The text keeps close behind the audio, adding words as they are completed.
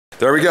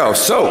There we go.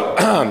 So,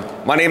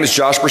 my name is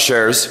Josh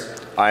Brashars.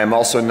 I am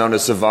also known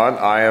as Savant.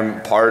 I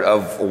am part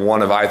of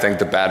one of, I think,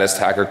 the baddest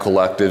hacker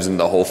collectives in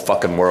the whole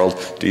fucking world.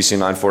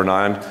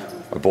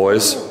 DC949, my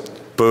boys.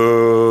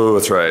 Boo,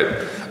 that's right.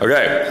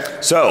 Okay,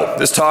 so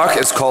this talk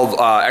is called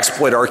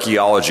Exploit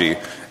Archaeology,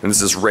 and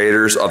this is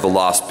Raiders of the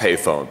Lost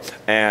Payphone.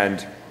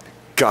 And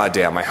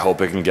goddamn, I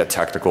hope it can get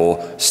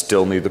technical.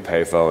 Still need the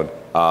payphone.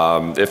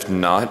 If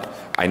not,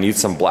 I need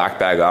some black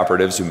bag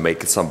operatives who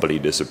make somebody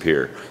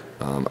disappear.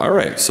 All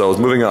right, so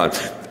moving on.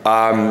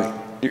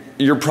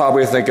 You're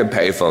probably thinking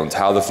payphones.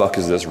 How the fuck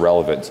is this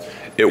relevant?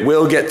 It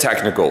will get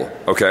technical,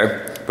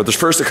 okay? But there's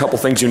first a couple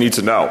things you need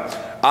to know.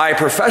 I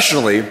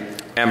professionally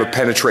am a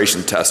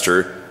penetration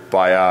tester.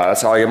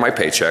 That's how I get my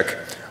paycheck.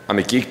 I'm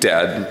a geek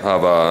dad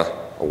of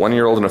a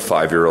 1-year-old and a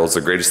 5-year-old. It's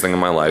the greatest thing in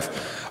my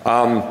life.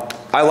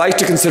 I like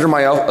to consider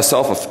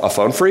myself a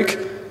phone freak.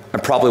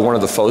 I'm probably one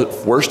of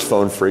the worst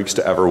phone freaks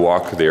to ever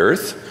walk the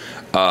earth.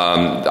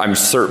 I'm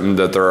certain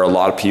that there are a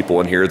lot of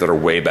people in here that are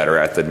way better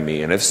at it than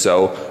me, and if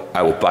so,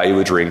 I will buy you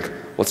a drink.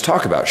 Let's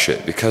talk about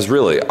shit, because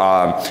really,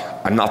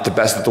 I'm not the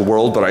best at the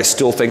world, but I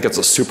still think it's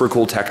a super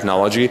cool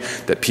technology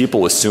that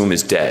people assume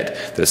is dead,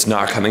 that it's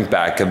not coming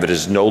back, and that it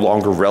is no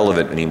longer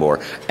relevant anymore.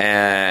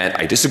 And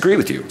I disagree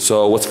with you,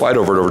 so let's fight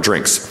over it over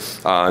drinks.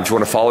 If you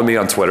want to follow me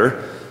on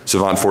Twitter,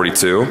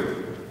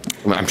 Savant42,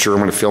 I'm sure I'm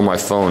going to feel my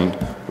phone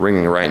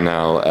ringing right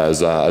now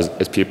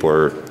as people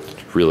are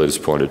really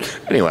disappointed.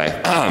 Anyway,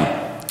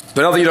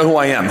 but now that you know who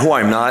I am, who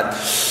I'm not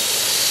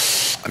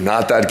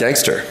that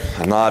gangster.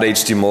 I'm not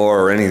H.D.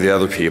 Moore or any of the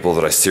other people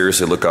that I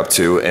seriously look up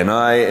to, and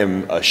I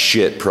am a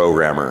shit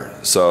programmer.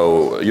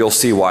 So you'll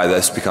see why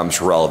this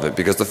becomes relevant,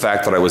 because the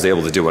fact that I was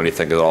able to do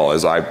anything at all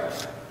is I'm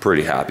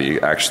pretty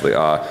happy, actually.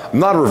 I'm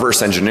not a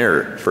reverse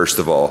engineer, first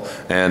of all,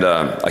 and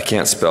I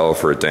can't spell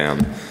for a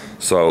damn.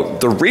 So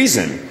the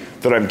reason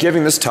that I'm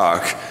giving this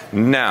talk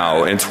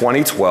now in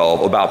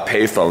 2012 about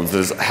payphones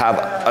that have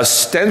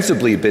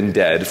ostensibly been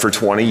dead for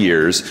 20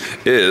 years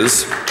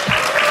is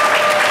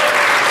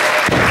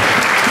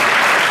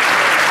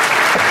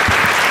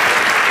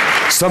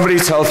somebody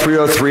tell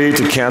 303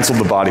 to cancel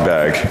the body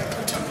bag.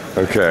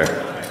 Okay.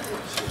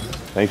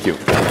 Thank you.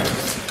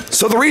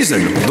 So the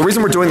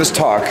reason we're doing this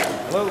talk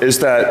is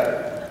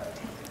that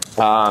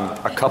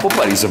a couple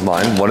buddies of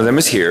mine, one of them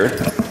is here,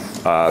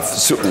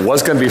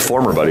 was going to be a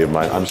former buddy of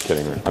mine. I'm just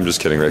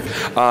kidding, Rick.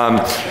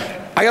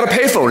 I got a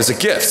payphone as a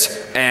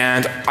gift,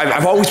 and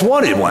I've always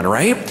wanted one,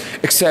 right?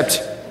 Except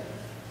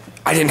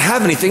I didn't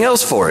have anything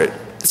else for it.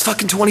 It's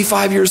fucking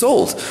 25 years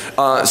old.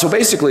 So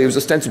basically, it was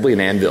ostensibly an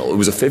anvil. It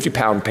was a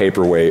 50-pound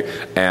paperweight,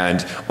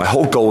 and my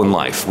whole goal in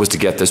life was to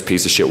get this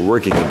piece of shit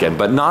working again.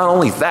 But not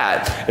only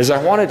that, is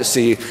I wanted to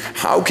see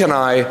how can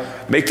I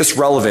make this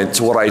relevant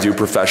to what I do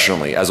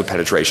professionally as a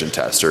penetration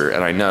tester.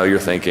 And I know you're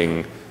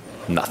thinking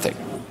nothing.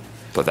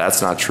 But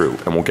that's not true,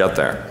 and we'll get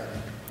there.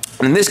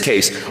 In this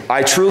case,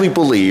 I truly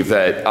believe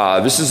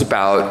that this is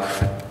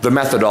about the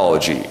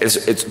methodology.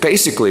 It's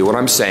basically what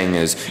I'm saying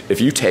is, if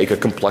you take a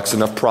complex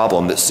enough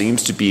problem that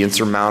seems to be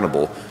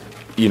insurmountable,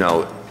 you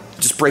know,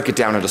 just break it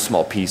down into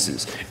small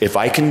pieces. If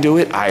I can do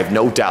it, I have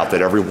no doubt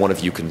that every one of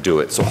you can do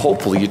it. So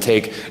hopefully you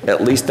take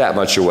at least that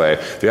much away.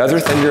 The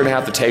other thing you're gonna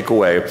have to take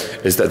away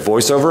is that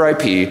voice over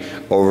IP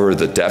over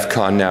the DEF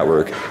CON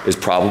network is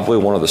probably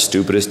one of the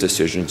stupidest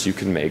decisions you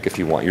can make if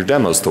you want your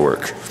demos to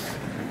work.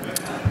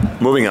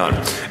 Moving on.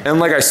 And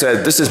like I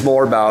said, this is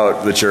more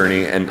about the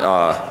journey and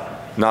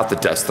not the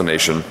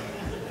destination.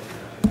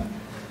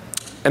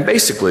 And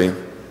basically,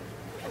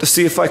 to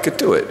see if I could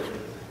do it.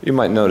 You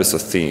might notice a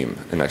theme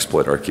in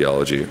Exploit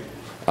Archaeology.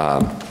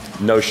 No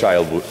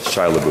Shia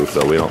LaBeouf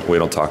though, we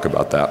don't talk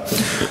about that.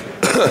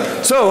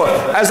 So,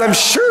 as I'm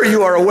sure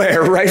you are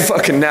aware right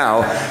fucking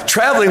now,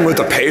 traveling with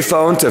a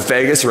payphone to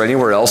Vegas or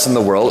anywhere else in the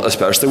world,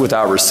 especially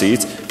without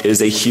receipts,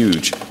 is a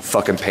huge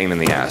fucking pain in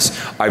the ass.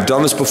 I've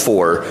done this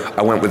before.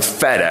 I went with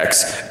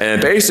FedEx,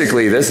 and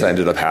basically this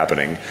ended up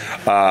happening.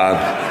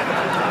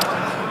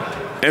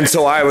 And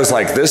so I was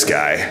like, this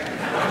guy.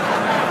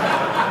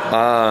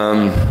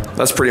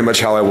 That's pretty much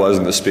how I was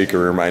in the speaker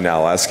room right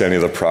now. Ask any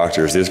of the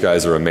proctors. These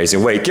guys are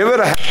amazing. Wait, give it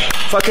a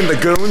fucking the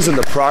goons and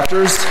the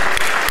proctors.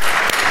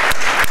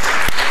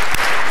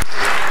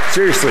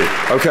 Seriously,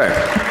 okay.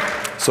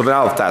 So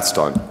now that's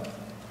done.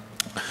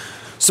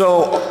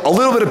 So a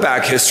little bit of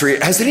back history.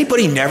 Has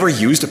anybody never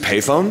used a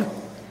payphone?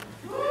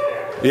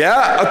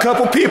 Yeah, a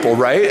couple people,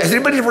 right? Has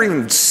anybody ever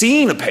even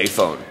seen a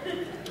payphone?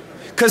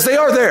 Because they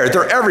are there,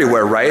 they're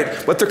everywhere,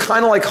 right? But they're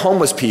kind of like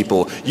homeless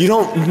people. You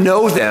don't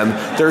know them,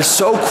 they're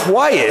so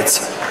quiet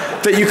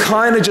that you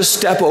kind of just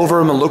step over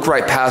them and look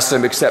right past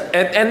them,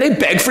 and they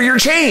beg for your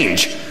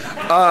change.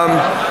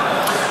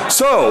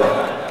 So,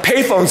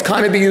 payphones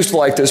kind of be used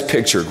like this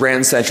picture,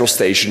 Grand Central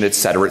Station,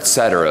 etc.,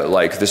 etc.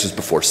 Like this was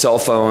before cell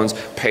phones,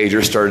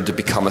 pagers started to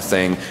become a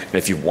thing, and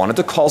if you wanted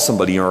to call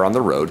somebody or on the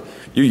road,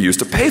 you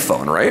used a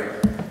payphone, right?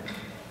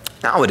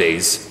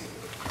 Nowadays,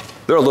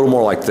 they're a little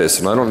more like this,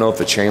 and I don't know if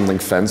the chain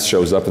link fence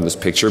shows up in this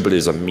picture, but it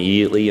is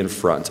immediately in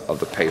front of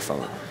the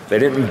payphone. They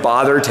didn't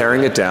bother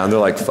tearing it down, they're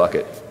like, fuck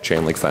it,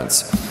 chain link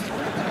fence.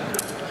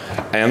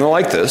 And they're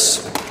like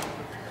this.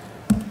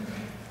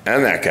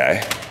 And that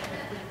guy.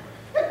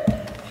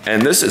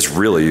 And this is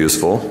really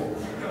useful.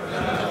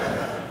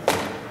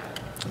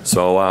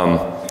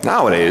 So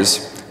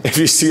nowadays, if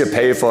you see a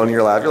payphone in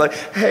your lap, you're like,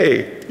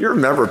 hey, you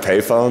remember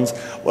payphones?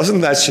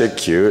 Wasn't that shit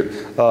cute?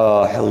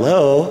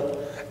 Hello?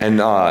 And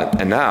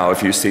now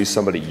if you see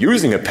somebody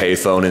using a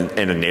payphone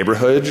in a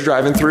neighborhood you're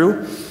driving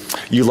through,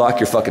 you lock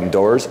your fucking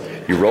doors,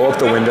 you roll up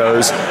the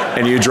windows,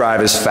 and you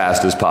drive as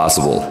fast as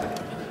possible.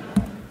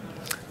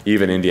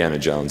 Even Indiana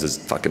Jones is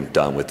fucking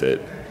done with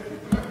it.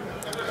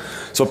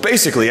 So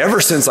basically, ever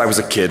since I was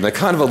a kid, and I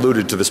kind of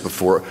alluded to this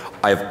before,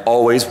 I've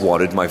always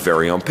wanted my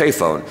very own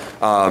payphone.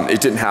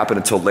 It didn't happen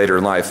until later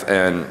in life,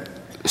 and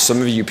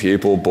some of you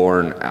people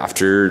born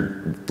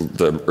after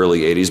the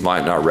early 80s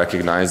might not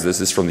recognize this.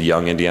 This is from the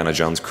Young Indiana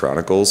Jones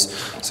Chronicles.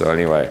 So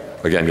anyway,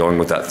 again, going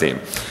with that theme.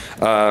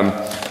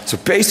 So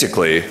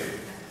basically,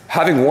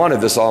 having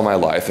wanted this all my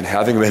life and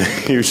having been a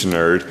huge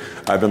nerd,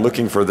 I've been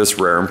looking for this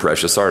rare and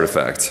precious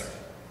artifact.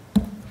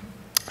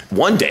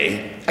 One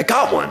day, I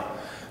got one.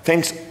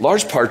 Thanks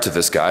large part to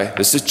this guy.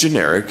 This is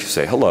generic.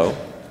 Say hello.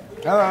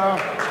 Hello.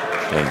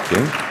 Thank you.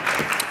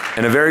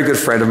 And a very good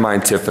friend of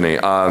mine, Tiffany.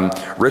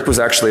 Rick was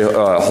actually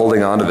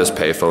holding on to this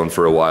payphone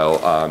for a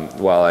while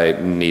I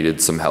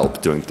needed some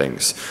help doing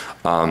things.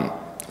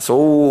 So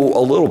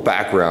a little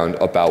background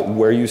about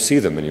where you see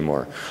them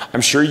anymore.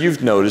 I'm sure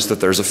you've noticed that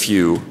there's a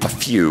few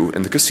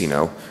in the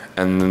casino,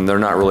 and they're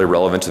not really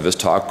relevant to this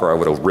talk, or I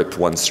would have ripped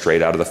one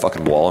straight out of the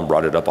fucking wall and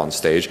brought it up on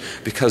stage,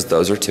 because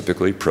those are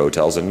typically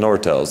Protels and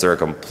Nortels. They're a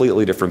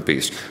completely different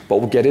beast, but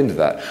we'll get into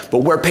that. But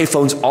where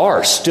payphones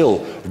are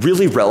still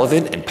really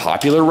relevant and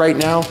popular right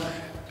now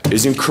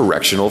is in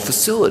correctional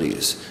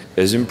facilities,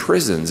 is in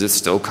prisons. It's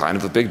still kind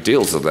of a big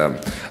deal to them.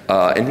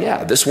 And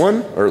yeah, this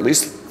one, or at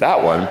least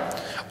that one,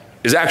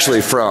 is actually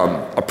from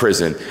a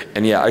prison.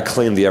 And yeah, I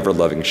cleaned the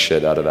ever-loving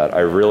shit out of that. I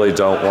really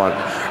don't want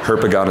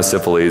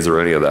herpetogonosyphilis or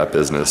any of that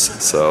business.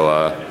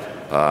 So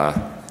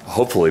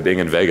hopefully being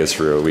in Vegas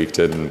for a week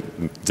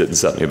didn't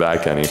set me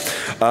back any.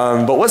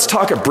 But let's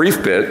talk a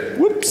brief bit,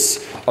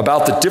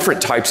 about the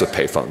different types of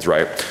payphones,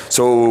 right?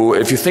 So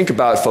if you think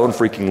about phone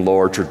phreaking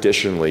lore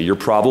traditionally, you're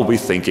probably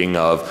thinking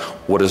of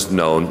what is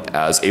known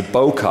as a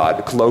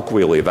bocot,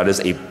 colloquially. That is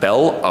a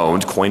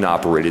bell-owned,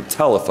 coin-operated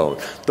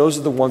telephone. Those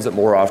are the ones that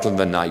more often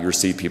than not you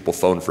see people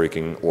phone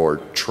phreaking or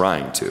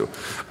trying to.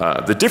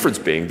 The difference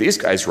being these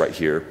guys right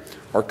here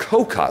are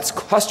COCOTs,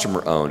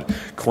 customer-owned,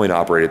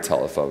 coin-operated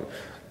telephone.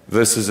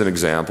 This is an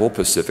example,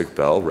 Pacific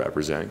Bell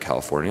representing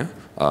California.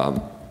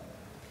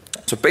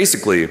 So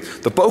basically,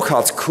 the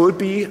bocots could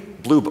be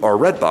blue or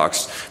red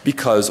boxed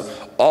because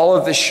all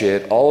of the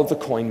shit, all of the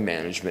coin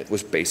management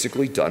was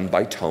basically done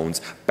by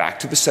tones back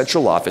to the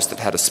central office that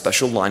had a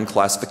special line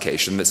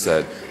classification that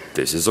said,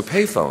 this is a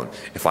payphone.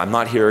 If I'm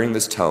not hearing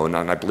this tone,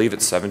 and I believe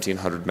it's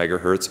 1700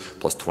 megahertz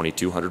plus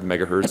 2200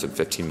 megahertz and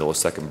 15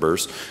 millisecond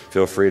bursts,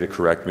 feel free to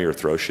correct me or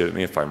throw shit at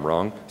me if I'm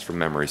wrong. It's from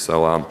memory.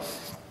 So,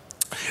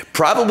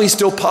 probably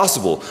still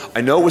possible.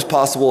 I know it was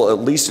possible at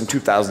least in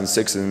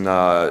 2006 in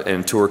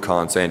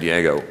TourCon San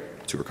Diego.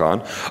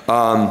 TourCon.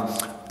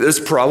 It's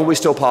probably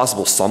still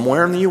possible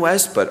somewhere in the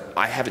US, but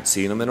I haven't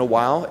seen them in a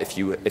while. If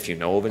you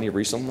know of any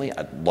recently,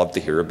 I'd love to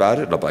hear about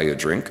it. I'll buy you a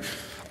drink.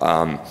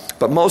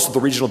 But most of the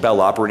regional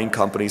bell operating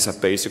companies have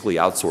basically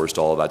outsourced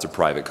all of that to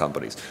private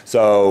companies.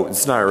 So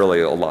it's not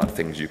really a lot of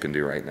things you can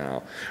do right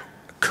now.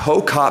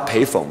 COCOT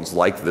payphones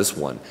like this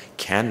one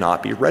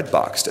cannot be red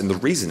boxed, and the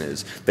reason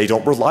is they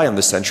don't rely on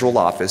the central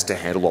office to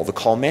handle all the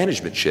call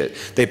management shit.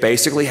 They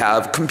basically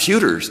have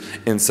computers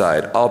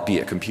inside,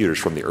 albeit computers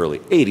from the early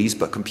 80s,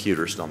 but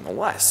computers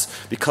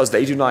nonetheless, because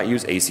they do not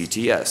use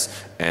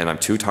ACTS, and I'm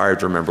too tired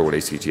to remember what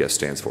ACTS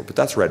stands for, but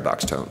that's red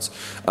box tones.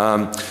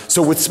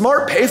 So with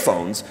smart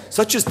payphones,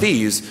 such as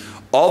these,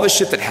 all the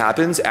shit that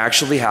happens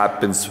actually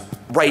happens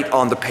right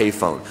on the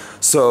payphone.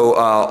 So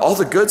all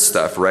the good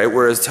stuff, right?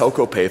 Whereas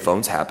telco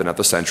payphones happen at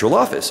the central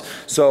office.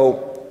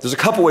 So there's a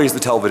couple ways to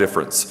tell the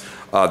difference.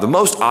 The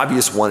most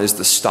obvious one is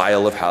the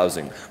style of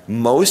housing.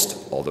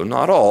 Most, although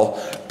not all,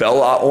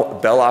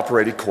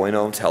 Bell-operated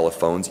coin-owned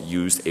telephones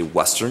used a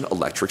Western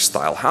electric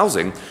style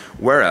housing,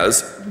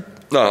 whereas,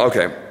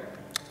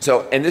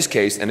 so in this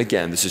case, and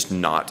again, this is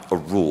not a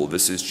rule,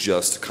 this is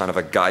just kind of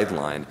a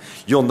guideline,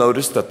 you'll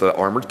notice that the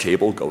armored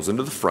cable goes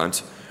into the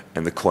front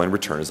and the coin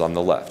return is on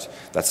the left.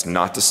 That's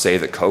not to say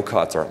that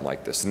COCOTs aren't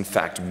like this. In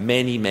fact,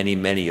 many, many,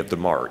 many of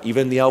them are,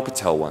 even the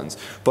Alcatel ones.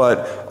 But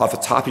off the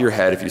top of your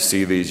head, if you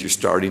see these, you're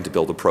starting to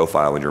build a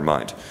profile in your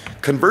mind.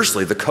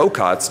 Conversely, the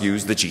COCOTs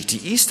use the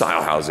GTE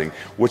style housing,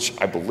 which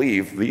I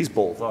believe these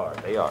both are.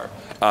 They are.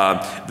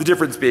 The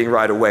difference being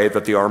right away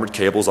that the armored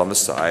cable's on the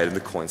side and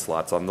the coin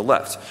slot's on the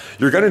left.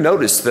 You're going to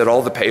notice that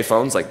all the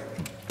payphones, like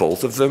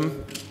both of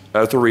them,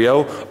 at the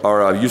Rio,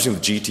 are using the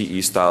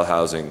GTE style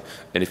housing,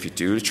 and if you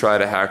do try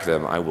to hack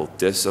them, I will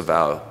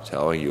disavow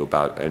telling you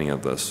about any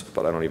of this,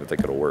 but I don't even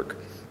think it'll work.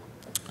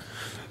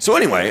 So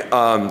anyway,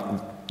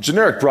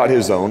 Generic brought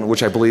his own,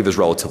 which I believe is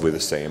relatively the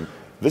same.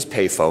 This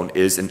payphone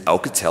is an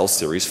Alcatel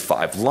Series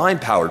 5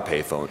 line-powered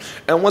payphone.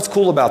 And what's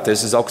cool about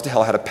this is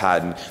Alcatel had a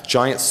patent,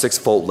 giant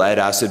 6-volt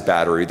lead-acid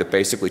battery that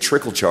basically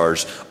trickle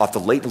charged off the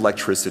latent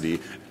electricity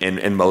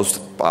in most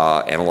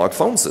analog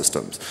phone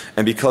systems.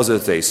 And because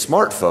it's a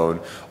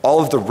smartphone, all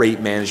of the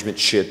rate management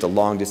shit, the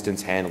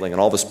long-distance handling,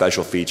 and all the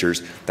special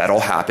features, that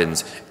all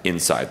happens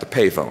inside the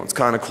payphone. It's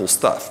kind of cool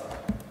stuff.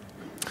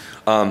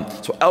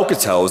 So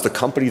Alcatel is the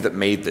company that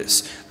made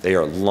this. They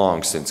are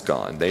long since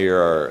gone. They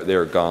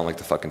are gone like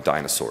the fucking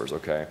dinosaurs,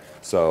 okay?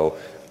 So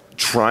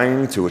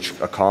trying to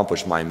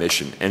accomplish my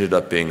mission ended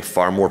up being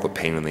far more of a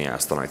pain in the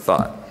ass than I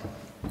thought.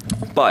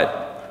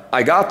 But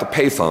I got the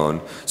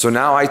payphone, so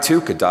now I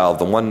too could dial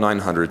the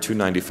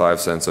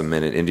 1-900-295 a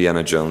minute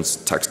Indiana Jones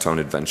text tone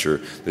adventure.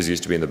 This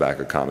used to be in the back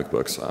of comic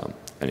books.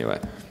 Anyway.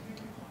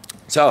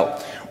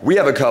 So we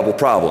have a couple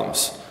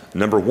problems.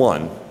 Number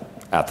one,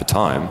 at the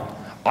time,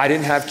 I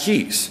didn't have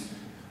keys.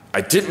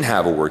 I didn't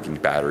have a working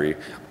battery.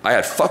 I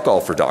had fuck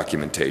all for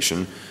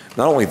documentation.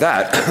 Not only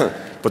that,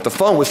 but the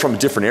phone was from a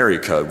different area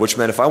code, which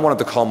meant if I wanted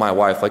to call my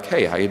wife like,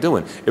 hey, how you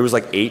doing? It was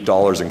like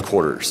 $8 in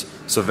quarters.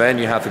 So then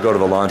you have to go to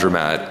the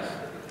laundromat.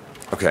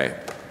 Okay,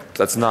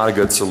 that's not a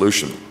good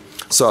solution.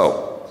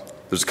 So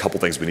there's a couple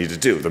things we need to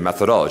do. The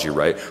methodology,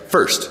 right?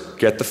 First,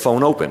 get the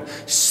phone open.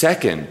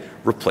 Second,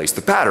 replace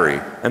the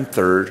battery. And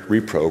third,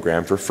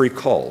 reprogram for free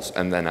calls.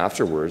 And then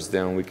afterwards,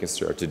 then we can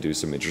start to do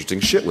some interesting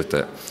shit with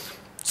it.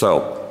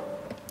 So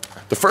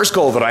the first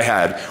goal that I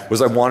had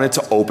was I wanted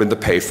to open the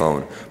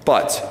payphone,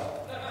 but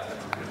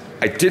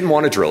I didn't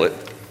want to drill it.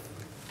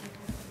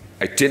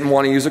 I didn't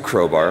want to use a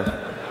crowbar.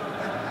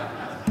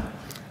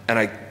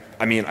 And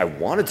I mean, I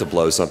wanted to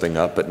blow something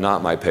up, but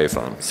not my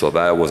payphone. So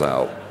that was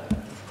out.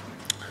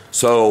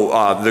 So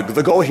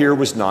the goal here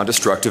was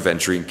non-destructive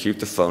entry and keep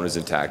the phone as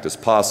intact as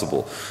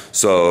possible.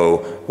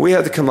 So we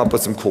had to come up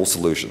with some cool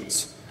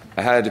solutions.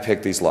 I had to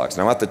pick these locks.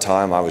 Now at the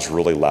time I was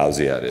really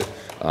lousy at it,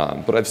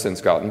 but I've since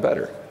gotten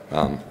better.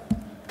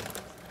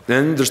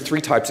 Then there's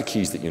 3 types of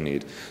keys that you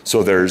need.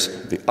 So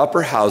there's the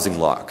upper housing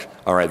lock.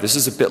 All right, this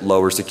is a bit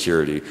lower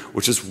security,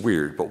 which is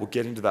weird, but we'll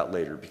get into that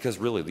later because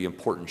really the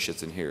important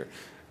shit's in here.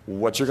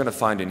 What you're gonna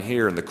find in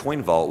here in the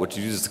coin vault, which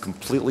uses a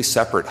completely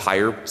separate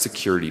higher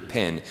security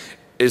pin,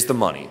 is the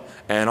money.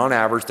 And on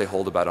average, they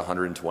hold about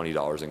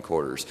 $120 in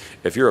quarters.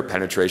 If you're a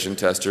penetration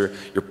tester,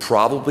 you're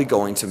probably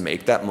going to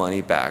make that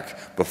money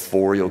back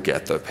before you'll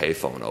get the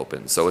payphone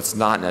open. So it's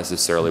not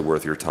necessarily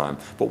worth your time,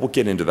 but we'll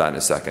get into that in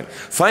a second.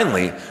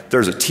 Finally,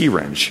 there's a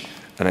T-wrench,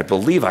 and I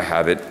believe I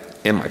have it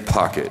in my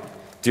pocket.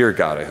 Dear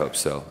God, I hope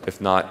so. If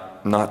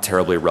not, not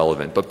terribly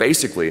relevant. But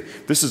basically,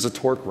 this is a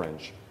torque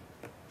wrench.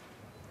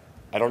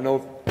 I don't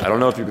know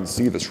if you can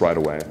see this right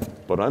away,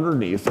 but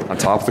underneath, on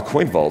top of the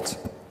coin vault,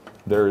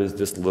 there is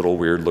this little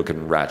weird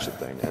looking ratchet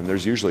thing. And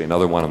there's usually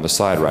another one on the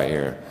side right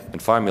here.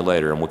 And find me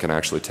later and we can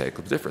actually take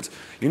the difference.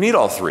 You need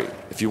all 3.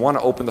 If you want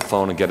to open the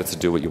phone and get it to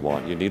do what you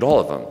want, you need all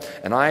of them.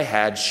 And I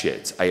had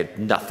shit. I had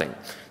nothing.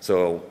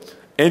 So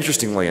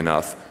interestingly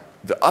enough,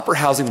 the upper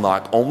housing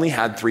lock only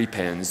had 3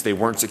 pins. They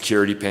weren't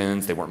security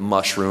pins, they weren't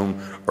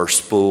mushroom or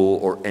spool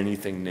or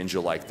anything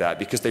ninja like that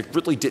because they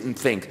really didn't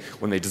think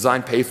when they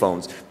designed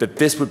payphones that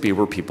this would be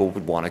where people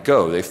would want to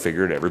go. They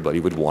figured everybody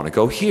would want to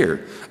go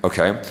here,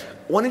 okay?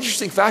 One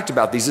interesting fact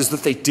about these is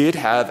that they did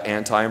have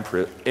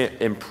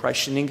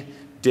anti-impressioning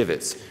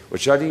divots,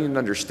 which I didn't even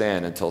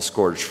understand until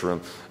Scorch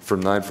from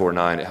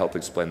 949 helped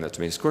explain that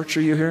to me. Scorch,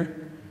 are you here?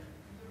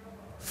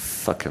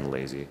 Fucking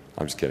lazy.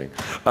 I'm just kidding.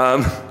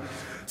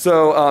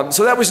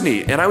 So that was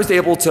neat, and I was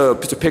able to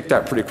pick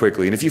that pretty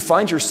quickly. And if you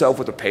find yourself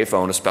with a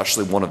payphone,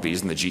 especially one of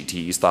these in the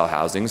GTE style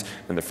housings,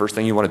 and the first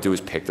thing you want to do is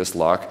pick this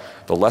lock,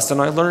 the lesson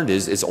I learned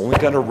is it's only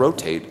going to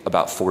rotate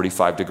about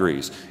 45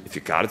 degrees. If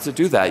you got it to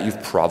do that,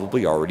 you've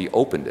probably already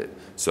opened it.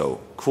 So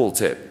cool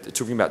tip. It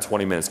took me about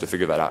 20 minutes to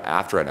figure that out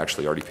after I'd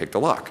actually already picked the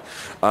lock.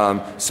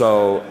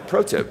 So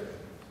pro tip,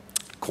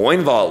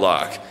 coin vault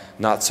lock.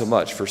 Not so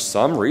much. For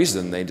some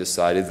reason, they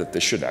decided that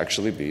this should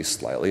actually be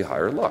slightly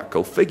higher lock.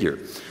 Go figure.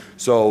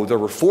 So there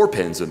were 4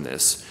 pins in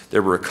this.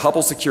 There were a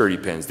couple security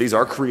pins. These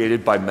are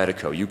created by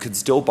Medico. You can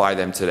still buy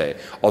them today,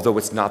 although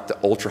it's not the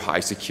ultra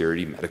high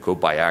security Medico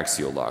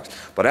biaxial locks.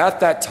 But at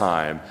that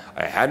time,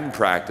 I hadn't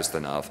practiced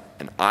enough,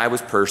 and I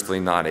was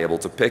personally not able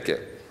to pick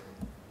it.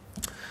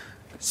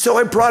 So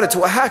I brought it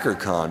to a hacker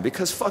con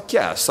because fuck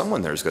yeah,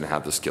 someone there is going to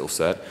have the skill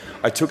set.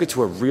 I took it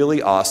to a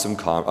really awesome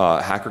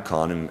hacker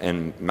con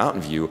in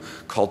Mountain View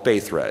called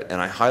Baythread, and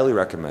I highly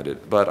recommend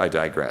it, but I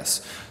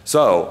digress.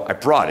 So I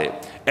brought it.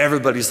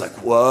 Everybody's like,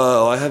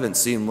 whoa, I haven't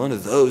seen one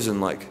of those in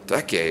like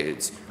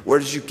decades. Where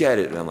did you get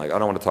it? And I'm like, I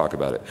don't want to talk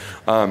about it.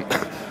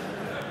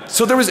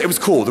 So it was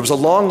cool. There was a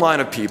long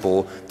line of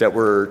people that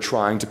were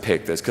trying to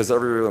pick this because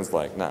everyone's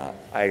like, nah,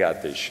 I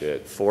got this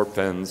shit. 4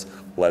 pins,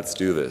 let's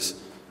do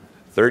this.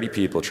 30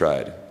 people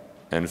tried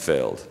and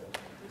failed.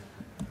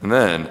 And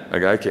then a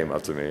guy came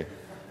up to me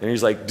and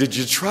he's like, did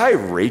you try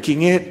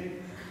raking it?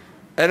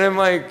 And I'm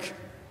like,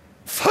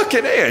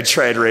 fucking A, I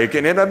tried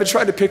raking it. I've been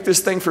trying to pick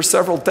this thing for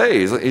several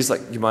days. He's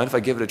like, you mind if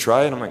I give it a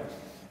try? And I'm like,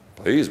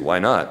 please, why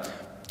not?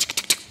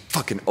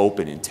 Fucking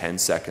open in 10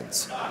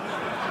 seconds.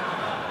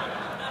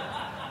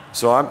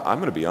 So I'm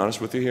going to be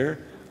honest with you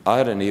here.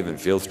 I didn't even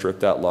field strip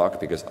that lock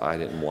because I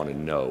didn't want to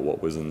know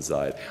what was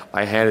inside.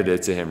 I handed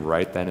it to him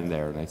right then and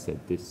there, and I said,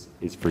 "This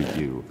is for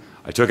you."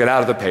 I took it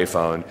out of the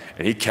payphone,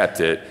 and he kept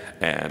it,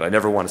 and I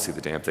never want to see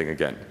the damn thing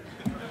again.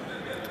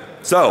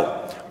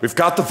 So, we've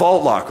got the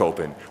vault lock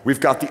open. We've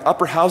got the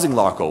upper housing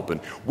lock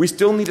open. We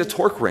still need a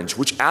torque wrench,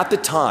 which at the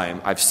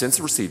time, I've since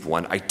received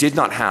one, I did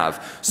not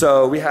have.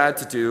 So we had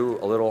to do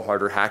a little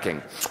harder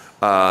hacking.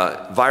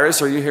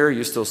 Virus, are you here? Are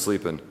you still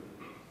sleeping?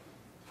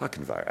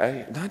 Fucking virus.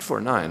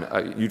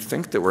 949. You'd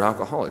think that we're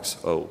alcoholics.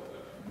 Oh.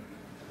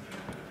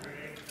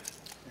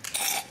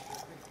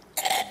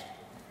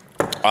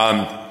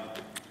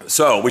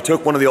 So we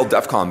took one of the old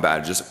DEF CON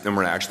badges, and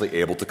we're actually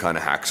able to kind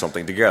of hack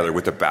something together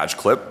with a badge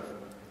clip,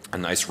 a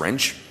nice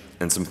wrench,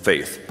 and some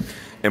faith.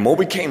 And what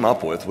we came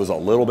up with was a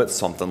little bit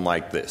something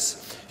like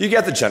this. You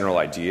get the general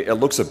idea. It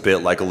looks a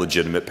bit like a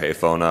legitimate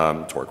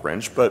payphone torque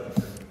wrench, but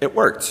it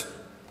worked.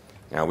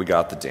 Now we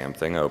got the damn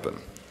thing open.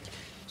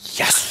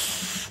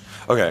 Yes!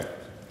 Okay,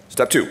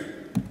 step 2.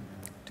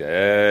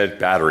 Dead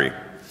battery.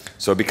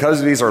 So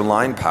because these are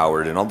line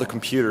powered and all the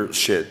computer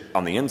shit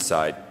on the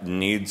inside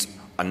needs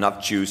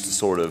enough juice to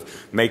sort of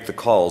make the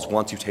calls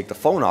once you take the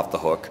phone off the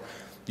hook,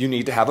 you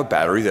need to have a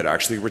battery that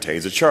actually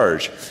retains a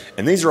charge.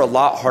 And these are a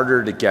lot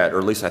harder to get, or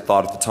at least I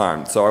thought at the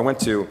time. So I went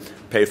to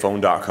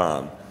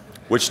payphone.com,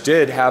 which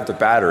did have the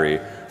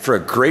battery for a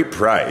great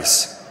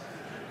price.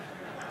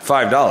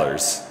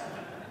 $5.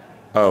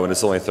 Oh, and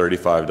it's only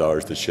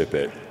 $35 to ship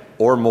it.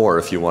 Or more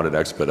if you want it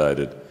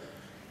expedited.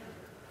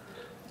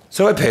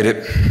 So I paid it.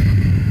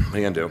 What are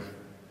you gonna do?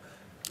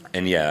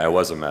 And yeah, I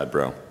was a mad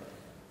bro.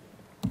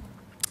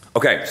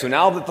 Okay, so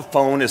now that the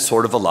phone is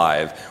sort of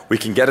alive, we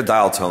can get a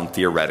dial tone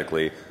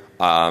theoretically.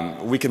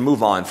 We can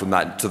move on from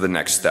that to the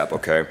next step,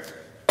 okay?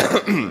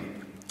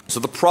 So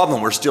the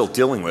problem we're still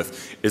dealing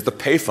with is the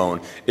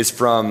payphone is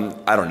from,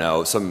 I don't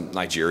know, some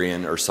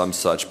Nigerian or some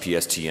such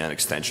PSTN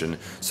extension.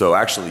 So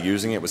actually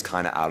using it was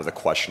kind of out of the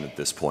question at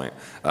this point.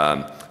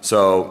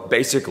 So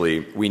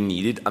basically, we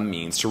needed a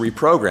means to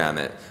reprogram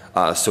it.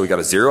 So we got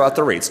to zero out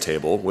the rates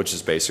table, which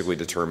is basically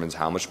determines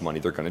how much money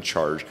they're going to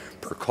charge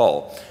per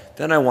call.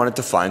 Then I wanted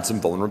to find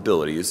some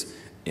vulnerabilities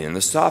in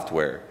the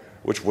software,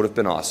 which would have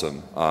been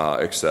awesome,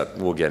 except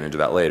we'll get into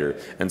that later.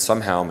 And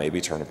somehow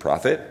maybe turn a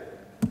profit.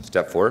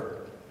 Step 4.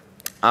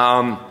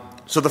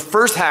 So the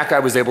first hack I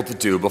was able to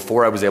do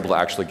before I was able to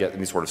actually get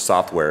any sort of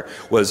software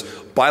was,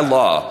 by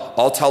law,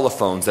 all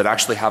telephones that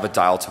actually have a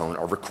dial tone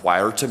are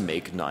required to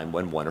make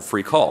 911 a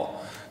free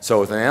call. So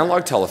with an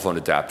analog telephone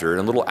adapter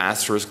and a little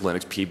asterisk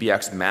Linux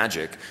PBX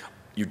magic,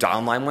 you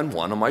dial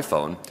 911 on my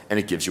phone and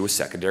it gives you a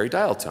secondary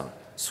dial tone.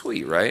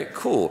 Sweet, right?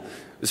 Cool.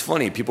 It's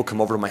funny, people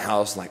come over to my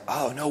house and like,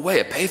 "Oh, no way,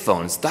 a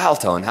payphone, it's dial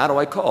tone, how do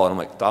I call?" And I'm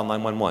like, "Dial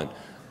 911.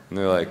 And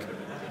they're like,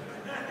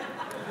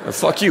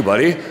 "Fuck you,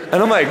 buddy." And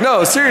I'm like,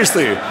 "No,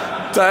 seriously,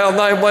 dial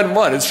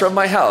 911, it's from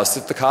my house.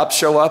 If the cops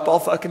show up, I'll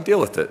fucking deal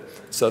with it."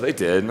 So they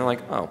did, and they're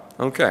like, "Oh,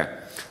 okay."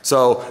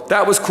 So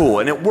that was cool,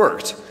 and it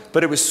worked,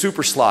 but it was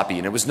super sloppy,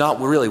 and it was not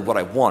really what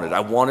I wanted. I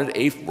wanted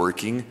a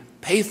working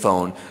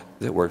payphone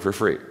that worked for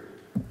free.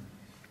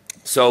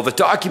 So the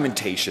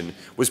documentation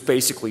was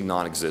basically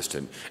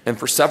non-existent, and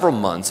for several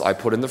months I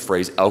put in the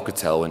phrase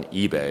Alcatel in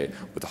eBay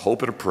with a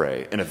hope and a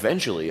pray, and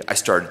eventually I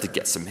started to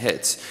get some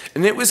hits.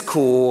 And it was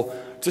cool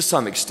to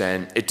some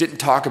extent. It didn't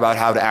talk about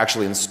how to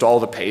actually install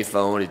the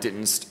payphone.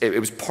 It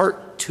was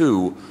part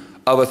 2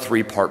 of a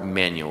 3-part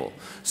manual.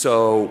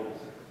 So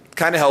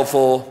kind of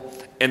helpful.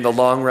 In the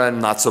long run,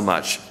 not so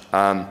much.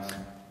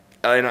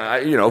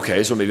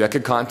 Okay, so maybe I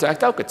could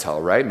contact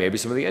Alcatel, right? Maybe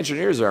some of the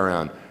engineers are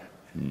around.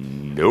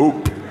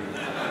 Nope.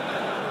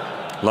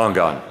 Long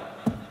gone.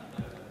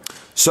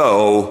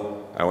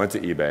 So I went to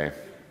eBay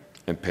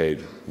and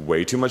paid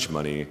way too much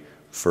money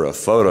for a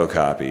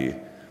photocopy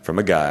from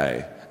a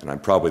guy, and I'm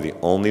probably the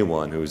only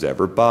one who's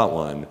ever bought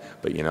one,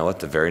 but you know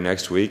what, the very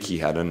next week he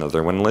had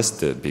another one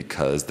listed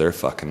because they're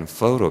fucking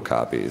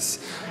photocopies.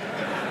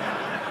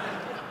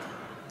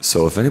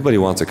 So if anybody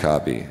wants a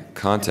copy,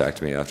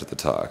 contact me after the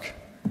talk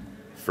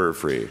for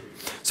free.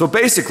 So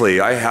basically,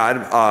 I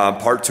had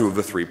part 2 of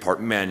the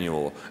 3-part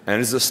manual,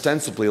 and it's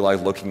ostensibly like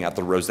looking at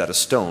the Rosetta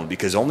Stone,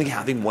 because only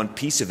having one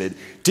piece of it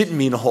didn't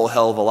mean a whole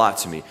hell of a lot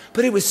to me.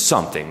 But it was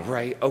something,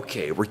 right?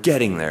 Okay, we're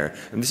getting there.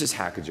 And this is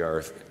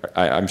Hackajar.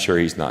 I'm sure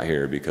he's not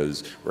here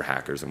because we're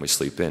hackers and we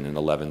sleep in, and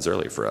 11's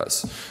early for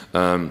us.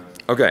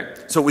 Okay,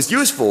 so it was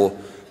useful,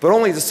 but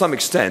only to some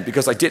extent,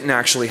 because I didn't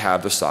actually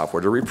have the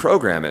software to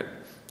reprogram it.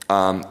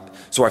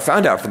 So I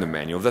found out from the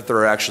manual that there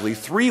are actually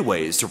 3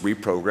 ways to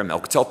reprogram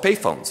Alcatel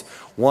payphones.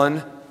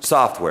 1,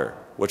 software,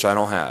 which I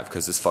don't have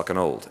because it's fucking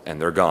old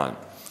and they're gone.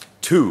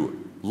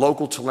 2,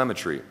 local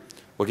telemetry.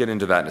 We'll get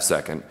into that in a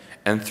second.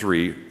 And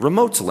 3,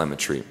 remote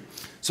telemetry.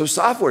 So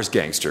software's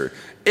gangster.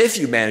 If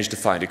you manage to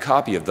find a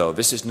copy of, though,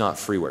 this is not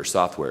freeware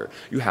software,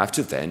 you have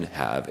to then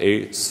have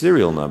a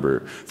serial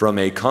number from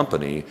a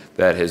company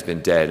that has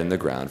been dead in the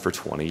ground for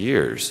 20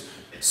 years.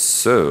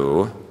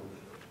 So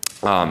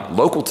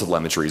Local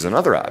telemetry is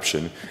another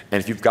option,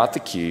 and if you've got the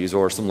keys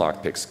or some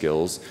lockpick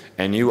skills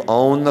and you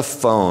own the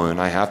phone,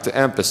 I have to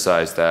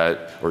emphasize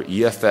that, or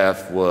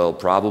EFF will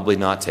probably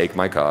not take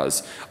my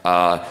cause,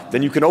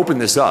 then you can open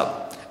this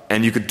up.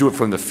 And you could do it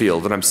from the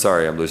field, and I'm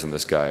sorry I'm losing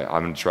this guy.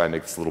 I'm going to try and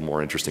make this a little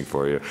more interesting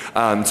for you.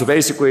 So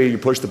basically, you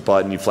push the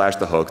button, you flash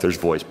the hook, there's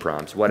voice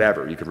prompts,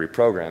 whatever. You can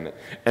reprogram it.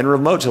 And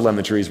remote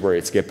telemetry is where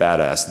it's get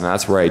badass, and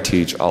that's where I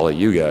teach all of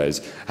you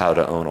guys how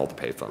to own all the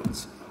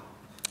payphones.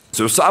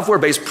 So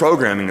software-based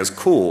programming is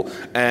cool,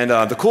 and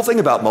the cool thing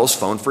about most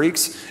phone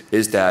phreaks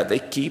is that they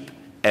keep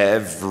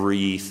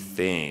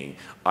everything.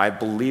 I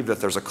believe that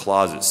there's a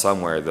closet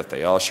somewhere that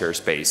they all share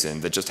space in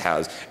that just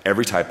has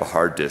every type of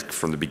hard disk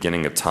from the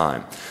beginning of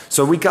time.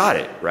 So we got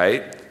it,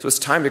 right? So it's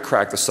time to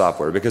crack the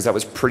software because that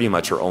was pretty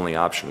much our only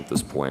option at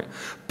this point.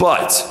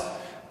 But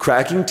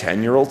cracking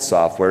 10-year-old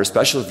software,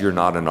 especially if you're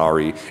not an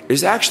RE,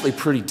 is actually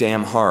pretty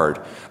damn hard.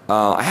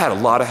 I had a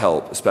lot of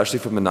help, especially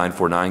from the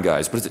 949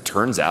 guys, but as it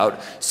turns out,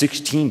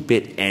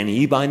 16-bit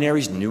NE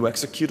binaries, new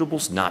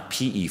executables, not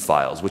PE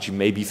files, which you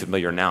may be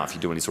familiar now if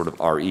you do any sort of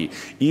RE.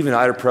 Even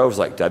IDA Pro was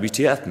like,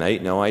 WTF,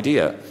 mate, no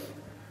idea.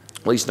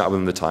 At least not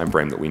within the time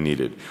frame that we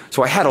needed.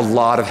 So I had a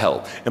lot of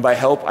help. And by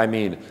help, I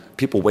mean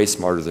people way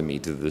smarter than me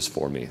did this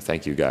for me.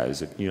 Thank you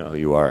guys, you know who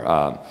you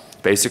are.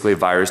 Basically,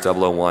 Virus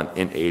 001,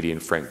 Int80,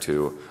 and Frank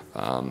 2.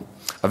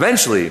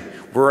 Eventually,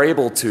 we're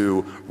able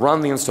to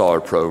run the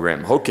installer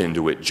program, hook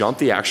into it, jump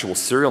the actual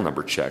serial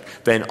number check,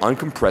 then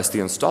uncompress the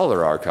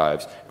installer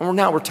archives, and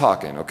now we're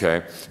talking,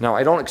 okay? Now,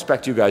 I don't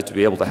expect you guys to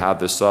be able to have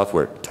this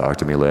software. Talk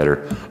to me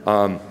later.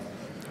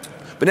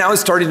 But now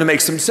it's starting to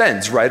make some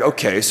sense, right?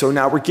 Okay, so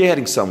now we're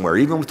getting somewhere.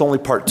 Even with only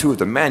part 2 of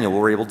the manual,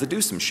 we're able to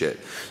do some shit.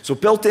 So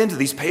built into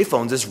these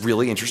payphones, this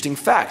really interesting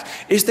fact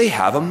is they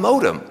have a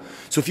modem.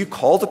 So if you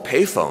call the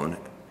payphone,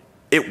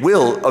 it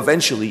will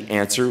eventually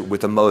answer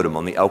with a modem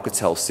on the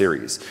Alcatel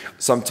series.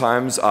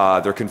 Sometimes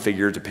they're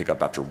configured to pick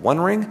up after 1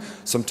 ring.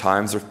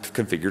 Sometimes they're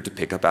configured to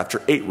pick up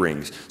after 8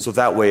 rings. So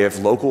that way, if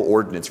local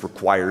ordinance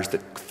requires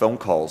that phone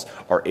calls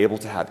are able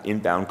to have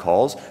inbound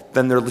calls,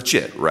 then they're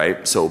legit,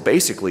 right? So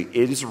basically,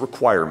 it is a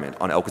requirement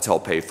on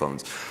Alcatel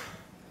payphones.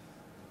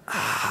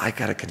 I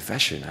got a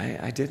confession.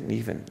 I didn't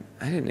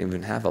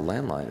even have a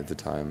landline at the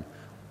time.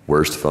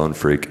 Worst phone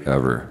phreak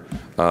ever.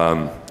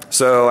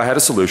 So I had a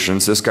solution.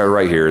 It's this guy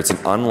right here. It's an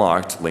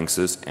unlocked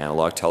Linksys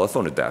analog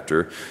telephone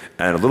adapter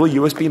and a little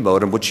USB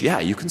modem, which, yeah,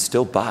 you can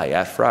still buy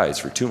at Fry's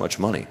for too much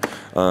money.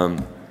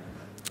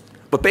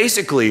 But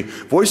basically,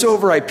 voice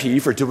over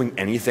IP for doing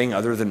anything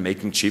other than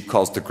making cheap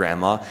calls to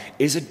grandma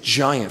is a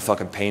giant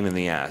fucking pain in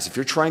the ass. If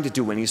you're trying to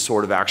do any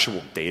sort of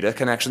actual data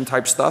connection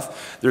type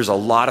stuff, there's a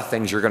lot of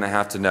things you're going to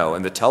have to know.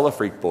 And the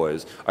Telefreak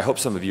boys, I hope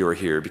some of you are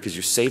here because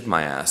you saved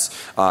my ass.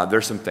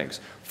 There's some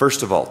things.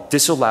 First of all,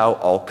 disallow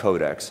all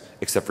codecs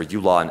except for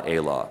ULAW and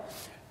ALAW.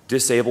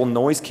 Disable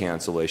noise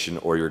cancellation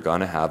or you're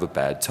going to have a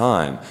bad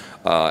time.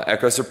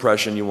 Echo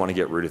suppression, you want to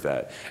get rid of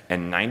that.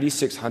 And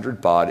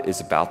 9600 baud is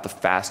about the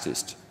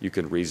fastest you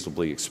can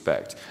reasonably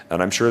expect.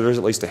 And I'm sure there's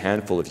at least a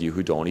handful of you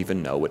who don't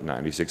even know what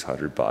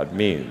 9600 baud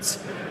means.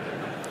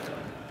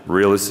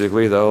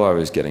 Realistically, though, I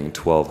was getting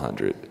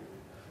 1200.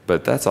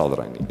 But that's all that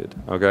I needed,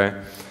 okay?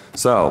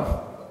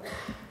 So,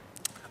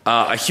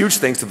 a huge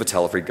thanks to the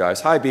Telefreak guys.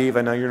 Hi, Beav.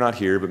 I know you're not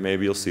here, but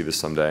maybe you'll see this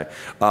someday.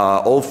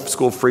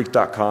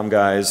 Oldschoolfreak.com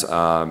guys.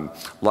 A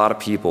lot of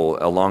people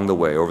along the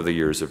way over the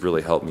years have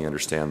really helped me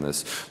understand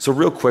this. So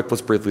real quick,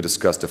 let's briefly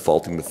discuss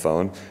defaulting the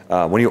phone.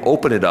 When you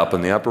open it up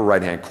in the upper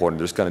right-hand corner,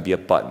 there's going to be a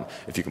button.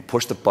 If you can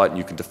push the button,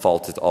 you can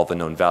default it to all the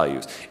known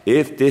values.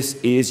 If this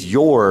is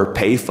your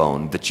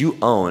payphone that you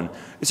own,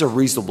 it's a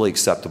reasonably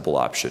acceptable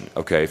option,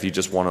 okay, if you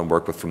just want to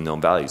work with from known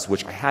values,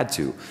 which I had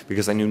to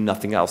because I knew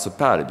nothing else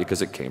about it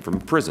because it came from a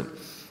prison.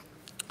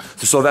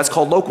 So that's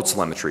called local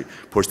telemetry.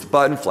 Push the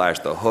button, flash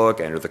the hook,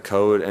 enter the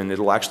code, and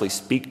it'll actually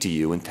speak to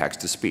you in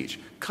text-to-speech.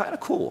 Kind of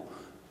cool.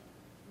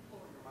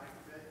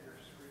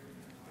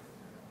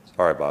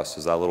 Sorry, boss.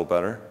 Is that a little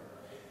better?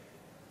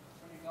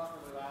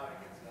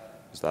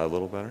 Is that a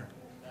little better?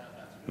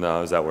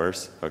 No, is that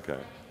worse? Okay.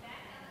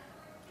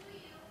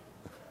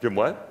 Good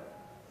what?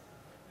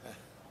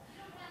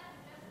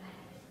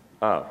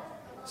 Oh.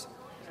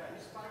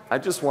 I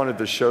just wanted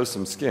to show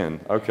some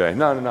skin. Okay,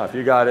 no. If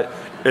you got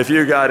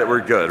it,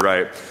 we're good,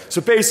 right?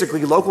 So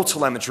basically, local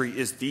telemetry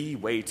is the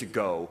way to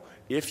go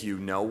if you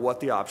know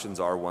what the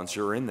options are once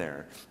you're in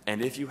there,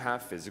 and if you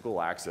have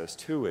physical access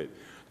to it.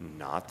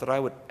 Not that I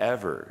would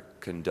ever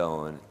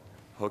condone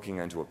hooking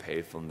into a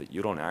payphone that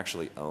you don't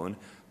actually own,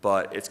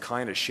 but it's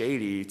kind of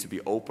shady to be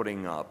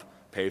opening up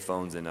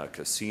payphones in a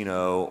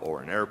casino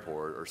or an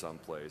airport or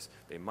someplace.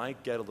 They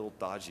might get a little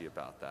dodgy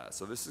about that.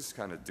 So this is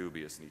kind of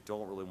dubious, and you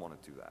don't really want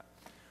to do that.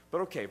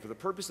 But okay, for the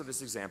purpose of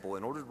this example,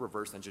 in order to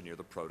reverse engineer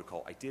the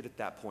protocol, I did at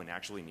that point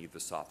actually need the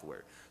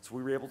software. So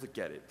we were able to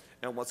get it.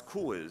 And what's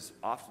cool is,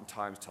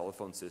 oftentimes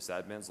telephone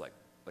sysadmins, like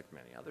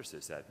many other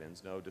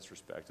sysadmins, no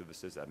disrespect to the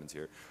sysadmins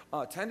here,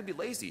 tend to be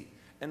lazy.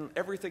 And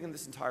everything in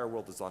this entire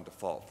world is on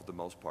default for the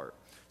most part.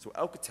 So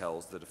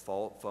Alcatel's, the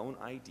default phone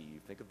ID,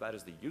 think of that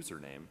as the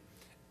username,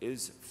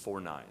 is 4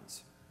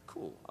 nines.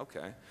 cool,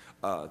 okay.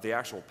 The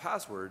actual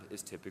password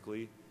is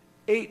typically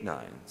 8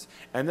 nines.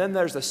 And then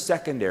there's a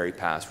secondary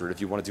password if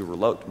you want to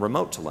do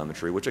remote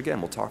telemetry, which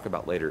again, we'll talk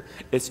about later.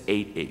 It's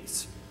 8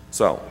 eighths.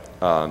 So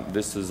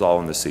this is all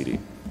in the CD.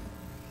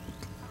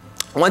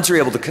 Once you're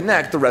able to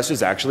connect, the rest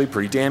is actually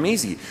pretty damn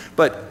easy.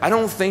 But I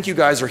don't think you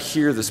guys are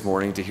here this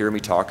morning to hear me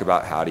talk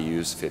about how to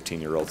use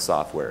 15-year-old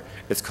software.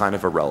 It's kind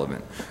of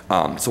irrelevant.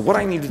 So what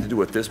I needed to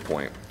do at this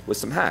point was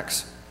some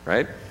hacks,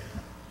 right?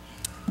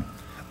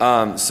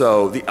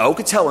 So the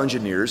Alcatel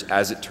engineers,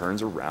 as it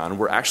turns around,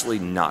 were actually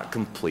not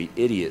complete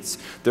idiots.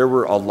 There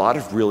were a lot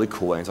of really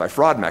cool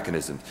anti-fraud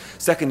mechanisms.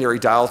 Secondary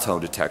dial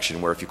tone detection,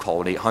 where if you call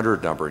an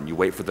 800 number and you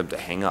wait for them to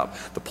hang up,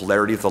 the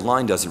polarity of the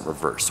line doesn't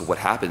reverse. So what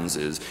happens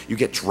is you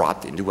get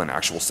dropped into an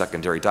actual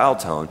secondary dial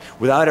tone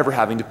without ever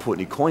having to put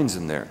any coins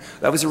in there.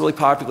 That was a really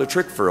popular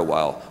trick for a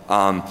while.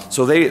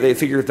 So they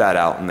figured that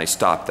out and they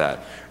stopped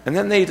that. And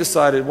then they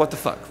decided, what the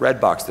fuck, red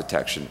box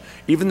detection.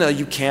 Even though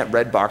you can't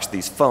red box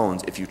these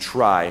phones, if you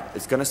try,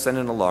 it's going to send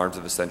an alarm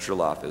to the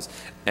central office.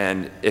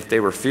 And if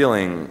they were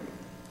feeling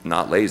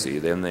not lazy,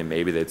 then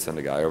maybe they'd send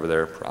a guy over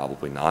there,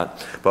 probably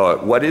not.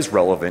 But what is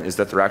relevant is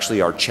that there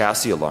actually are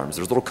chassis alarms.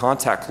 There's little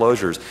contact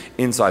closures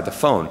inside the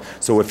phone.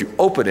 So if you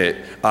open it,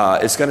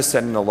 it's going to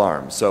send an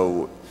alarm.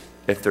 So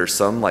if there's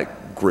some like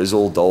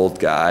grizzled old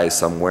guy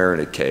somewhere in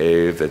a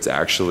cave that's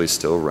actually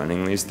still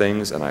running these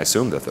things, and I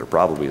assume that there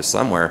probably is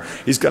somewhere,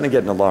 he's going to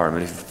get an alarm,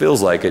 and if he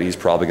feels like it, he's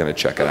probably going to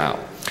check it out.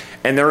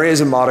 And there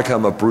is a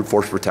modicum of brute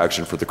force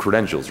protection for the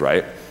credentials,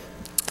 right?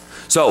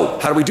 So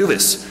how do we do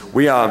this?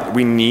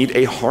 We need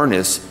a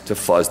harness to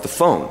fuzz the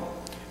phone.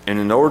 And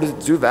in order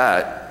to do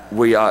that,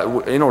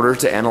 in order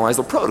to analyze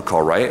the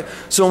protocol, right?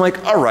 So I'm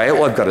like, all right,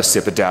 well, I've got a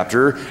SIP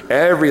adapter.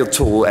 Every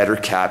tool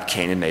EtherCap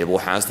can enable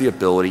has the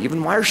ability, even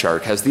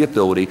Wireshark has the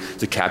ability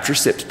to capture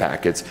SIP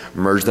packets,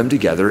 merge them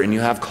together, and you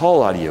have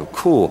call audio.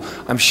 Cool.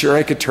 I'm sure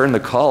I could turn the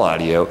call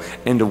audio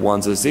into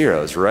ones and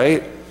zeros,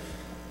 right?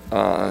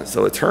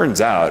 So it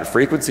turns out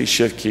frequency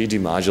shift key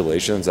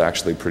demodulation is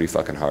actually pretty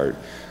fucking hard.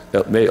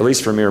 At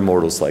least for mere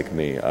mortals like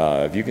me.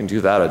 If you can do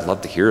that, I'd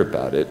love to hear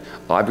about it.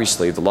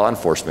 Obviously, the law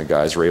enforcement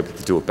guys were able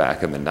to do it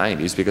back in the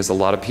 90s because a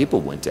lot of people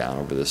went down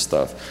over this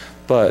stuff.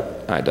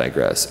 But I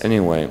digress.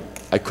 Anyway,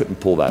 I couldn't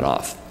pull that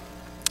off.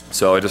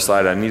 So I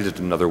decided I needed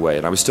another way,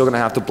 and I was still going to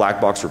have to black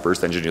box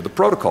reverse engineer the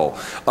protocol.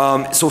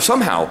 So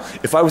somehow,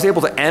 if I was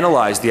able to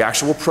analyze the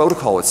actual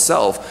protocol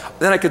itself,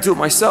 then I could do it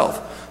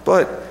myself.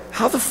 But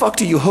how the fuck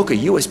do you hook a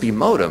USB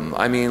modem?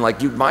 I mean,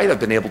 like, you might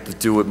have been able to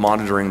do it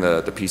monitoring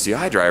the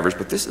PCI drivers,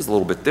 but this is a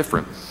little bit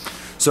different.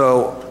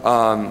 So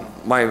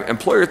my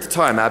employer at the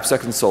time, AppSec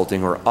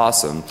Consulting, were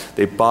awesome.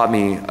 They bought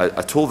me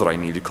a tool that I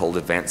needed called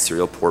Advanced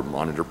Serial Port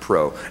Monitor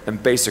Pro.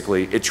 And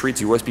basically, it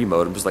treats USB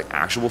modems like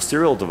actual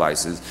serial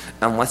devices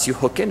and lets you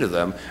hook into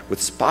them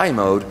with spy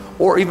mode,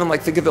 or even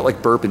like, think of it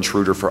like Burp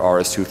Intruder for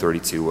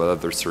RS-232 or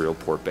other serial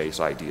port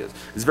based ideas.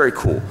 It's very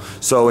cool.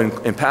 So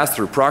in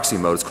pass-through proxy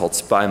mode, it's called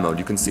spy mode.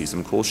 You can see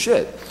some cool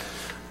shit.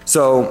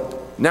 So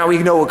now we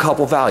know a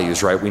couple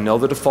values, right? We know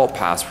the default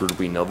password,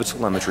 we know the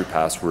telemetry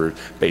password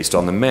based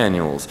on the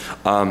manuals.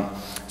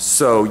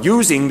 So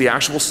using the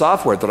actual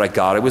software that I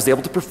got, I was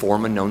able to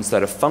perform a known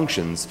set of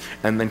functions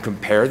and then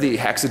compare the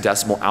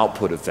hexadecimal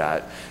output of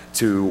that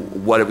to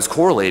what it was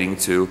correlating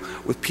to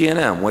with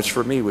PNM, which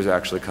for me was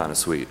actually kind of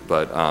sweet.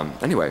 But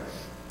anyway,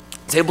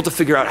 I was able to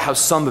figure out how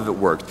some of it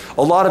worked.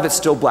 A lot of it's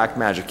still black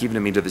magic, even to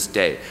me to this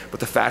day. But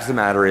the fact of the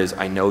matter is,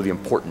 I know the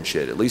important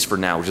shit, at least for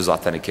now, which is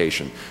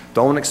authentication.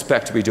 Don't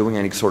expect to be doing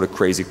any sort of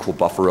crazy cool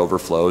buffer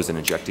overflows and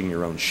injecting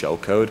your own shell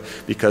code,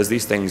 because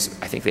these things,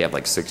 I think they have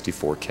like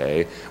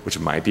 64K, which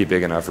might be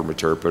big enough for an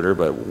interpreter,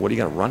 but what are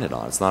you going to run it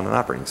on? It's not an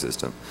operating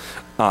system.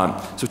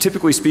 So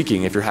typically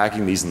speaking, if you're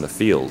hacking these in the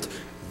field,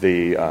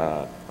 I'm going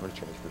to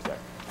change for a sec.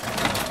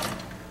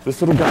 This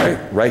little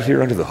guy right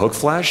here under the hook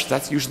flash,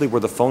 that's usually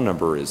where the phone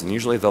number is. And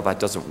usually, though that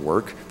doesn't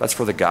work, that's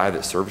for the guy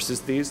that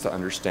services these to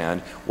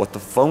understand what the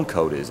phone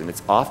code is. And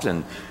it's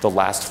often the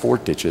last 4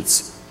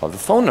 digits of the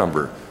phone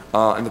number.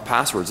 And the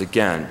passwords,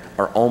 again,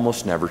 are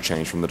almost never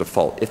changed from the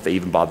default, if they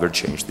even bother to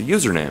change the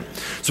username.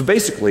 So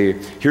basically,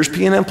 here's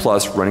PNM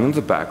Plus running in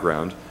the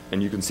background,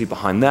 and you can see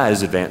behind that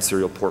is Advanced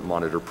Serial Port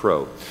Monitor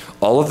Pro.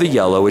 All of the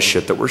yellow is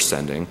shit that we're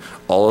sending,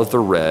 all of the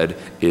red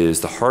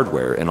is the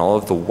hardware, and all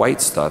of the white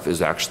stuff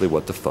is actually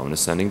what the phone is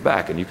sending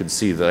back. And you can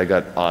see that I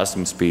got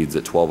awesome speeds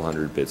at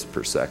 1200 bits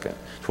per second,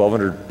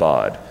 1200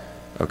 baud.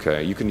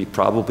 Okay, you can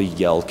probably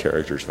yell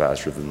characters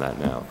faster than that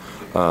now.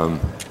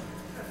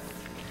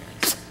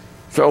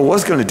 So I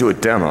was going to do a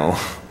demo,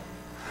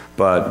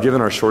 but given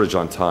our shortage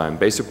on time,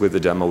 basically the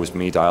demo was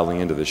me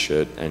dialing into this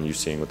shit and you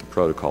seeing what the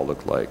protocol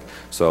looked like.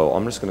 So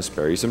I'm just going to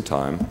spare you some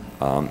time,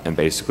 and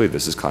basically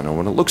this is kind of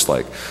what it looks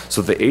like.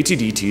 So the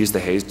ATDT is the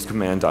haste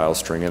command dial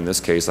string. In this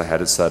case, I had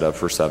it set up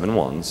for 7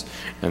 ones,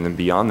 and then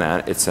beyond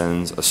that, it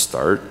sends a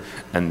start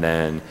and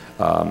then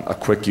a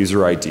quick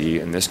user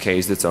ID. In this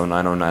case, it's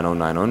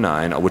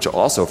 09090909, which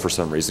also for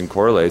some reason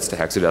correlates to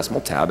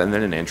hexadecimal tab, and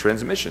then an end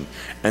transmission.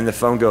 And the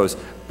phone goes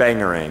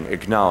bangerang,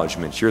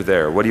 acknowledgement, you're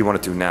there, what do you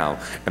want to do now?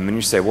 And then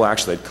you say, well,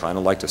 actually, I'd kind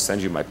of like to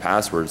send you my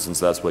password since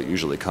that's what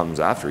usually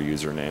comes after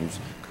usernames.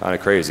 Kind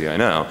of crazy, I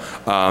know.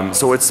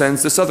 So it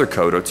sends this other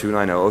code,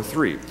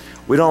 029003.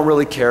 We don't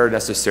really care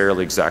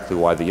necessarily exactly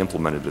why they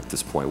implemented it at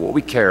this point. What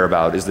we care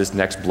about is this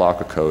next block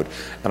of code,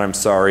 and I'm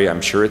sorry,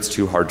 I'm sure it's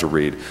too hard to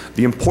read.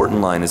 The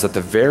important line is at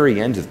the very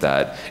end of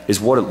that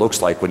is what it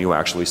looks like when you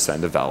actually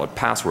send a valid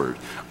password.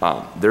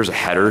 There's a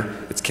header,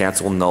 it's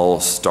cancel, null,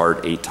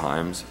 start 8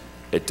 times.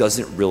 It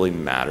doesn't really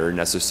matter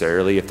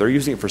necessarily. If they're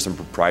using it for some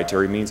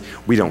proprietary means,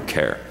 we don't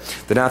care.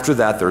 Then after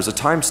that, there's a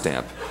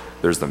timestamp.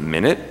 There's the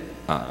minute,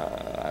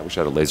 I wish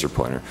I had a laser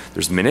pointer.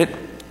 There's minute,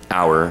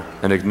 hour,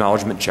 an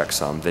acknowledgement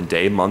checksum, then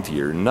day, month,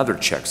 year, another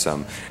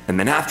checksum. And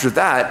then after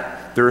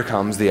that, there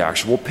comes the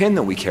actual pin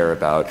that we care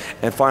about,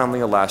 and finally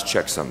a last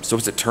checksum. So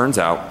as it turns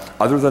out,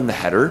 other than the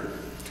header,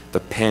 the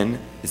pin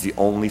is the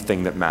only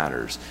thing that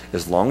matters.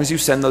 As long as you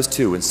send those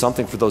two and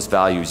something for those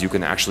values, you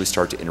can actually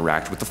start to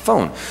interact with the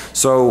phone.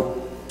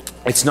 So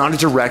it's not a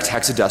direct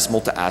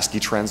hexadecimal to ASCII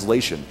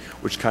translation,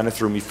 which kind of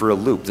threw me for a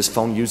loop. This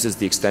phone uses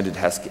the extended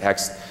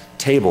hex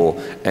table,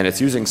 and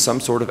it's using some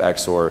sort of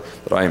XOR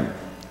that I'm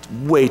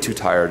way too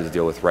tired to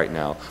deal with right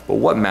now. But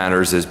what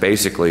matters is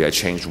basically I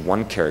changed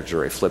one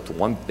character, I flipped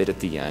one bit at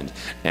the end,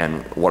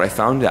 and what I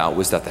found out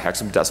was that the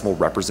hexadecimal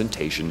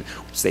representation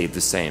stayed the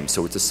same.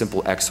 So it's a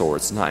simple XOR.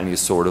 It's not any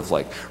sort of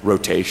like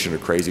rotation or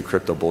crazy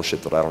crypto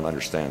bullshit that I don't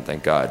understand,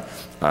 thank God.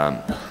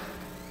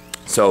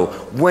 So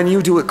when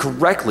you do it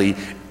correctly,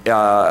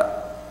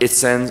 it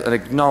sends an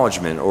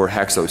acknowledgement or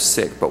hex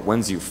 06, but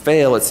when you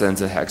fail, it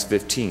sends a hex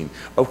 15.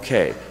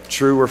 Okay,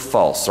 true or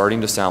false,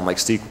 starting to sound like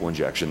SQL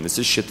injection. This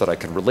is shit that I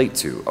can relate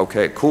to.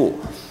 Okay, cool.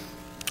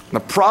 The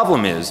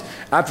problem is,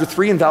 after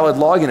 3 invalid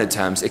login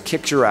attempts, it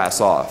kicks your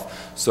ass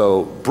off.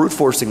 So brute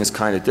forcing is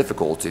kind of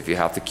difficult if you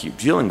have to keep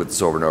dealing with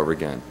this over and over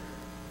again.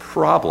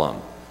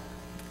 Problem.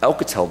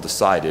 Alcatel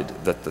decided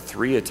that the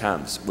 3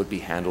 attempts would be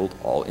handled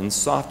all in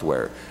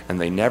software, and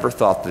they never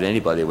thought that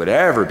anybody would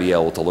ever be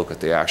able to look at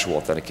the actual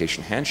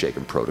authentication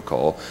handshaking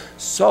protocol.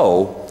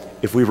 So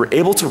if we were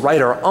able to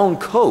write our own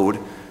code,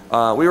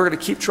 we were going to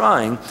keep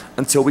trying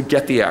until we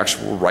get the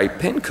actual right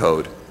pin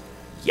code.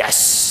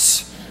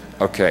 Yes!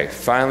 Okay,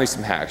 finally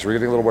some hacks. We're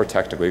getting a little more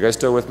technical. You guys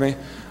still with me?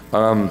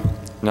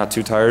 Not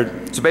too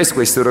tired? So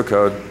basically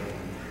pseudocode.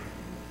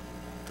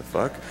 The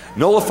fuck?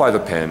 Nullify the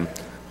pin.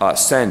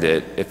 Send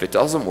it. If it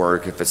doesn't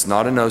work, if it's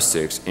not an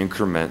 06,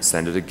 increment,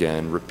 send it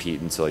again,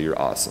 repeat until you're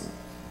awesome.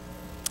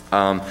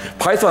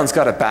 Python's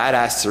got a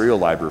badass serial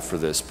library for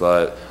this,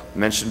 but I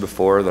mentioned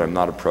before that I'm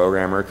not a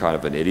programmer, kind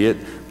of an idiot.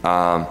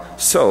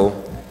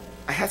 So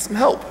I had some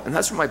help, and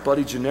that's where my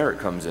buddy Generic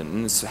comes in.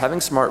 And having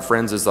smart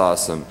friends is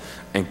awesome,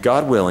 and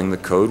God willing, the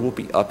code will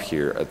be up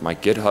here at my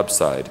GitHub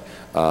side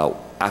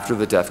after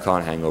the DEF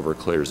CON hangover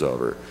clears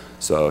over.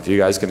 So if you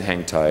guys can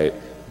hang tight,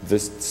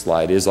 this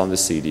slide is on the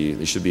CD.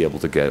 You should be able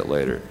to get it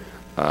later.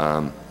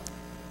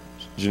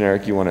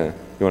 Generic, you want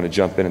to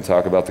jump in and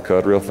talk about the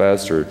code real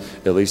fast, or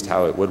at least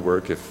how it would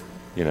work if,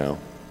 you know,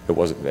 it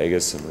wasn't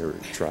Vegas and we were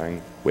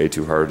trying way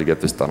too hard to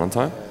get this done on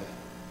time?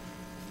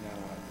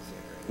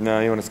 No,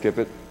 you want to skip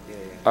it? Yeah.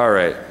 All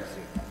right.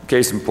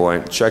 Case in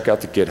point, check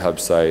out the GitHub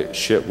site.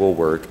 Shit will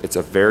work. It's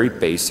a very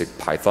basic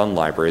Python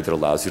library that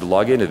allows you to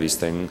log into these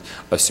things,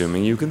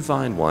 assuming you can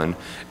find one.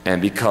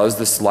 And because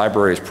this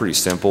library is pretty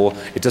simple,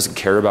 it doesn't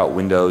care about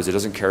Windows, it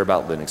doesn't care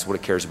about Linux. What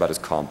it cares about is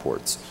COM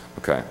ports.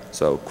 Okay,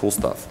 so cool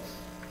stuff.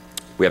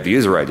 We have the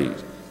user ID.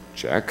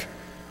 Check.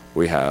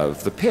 We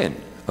have the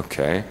PIN.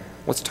 Okay,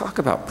 let's talk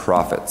about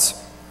profits.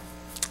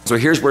 So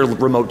here's where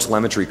remote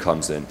telemetry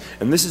comes in.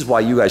 And this is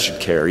why you guys should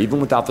care, even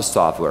without the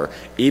software,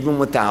 even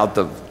without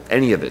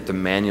any of it, the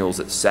manuals,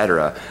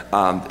 etc.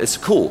 It's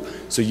cool.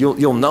 So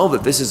you'll know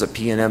that this is a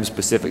P&M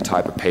specific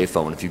type of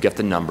payphone. If you get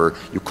the number,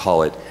 you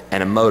call it,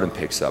 and a modem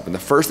picks up. And the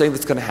first thing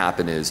that's going to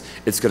happen is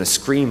it's going to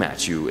scream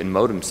at you in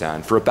modem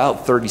sound for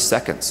about 30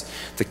 seconds.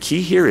 The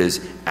key here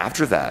is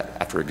after that,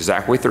 after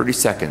exactly 30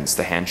 seconds,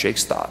 the handshake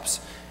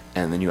stops.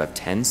 And then you have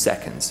 10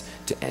 seconds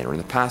to enter in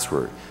the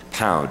password.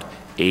 Pound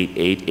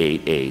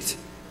 8888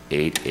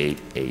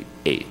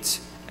 8888,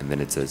 and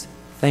then it says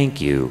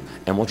thank you,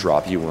 and we'll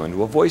drop you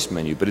into a voice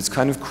menu. But it's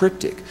kind of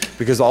cryptic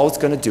because all it's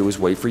going to do is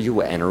wait for you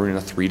to enter in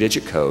a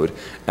 3-digit code,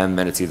 and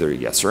then it's either a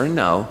yes or a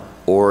no,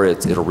 or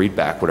it'll read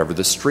back whatever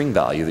the string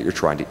value that you're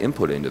trying to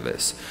input into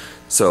this.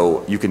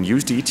 So you can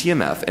use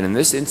DTMF, and in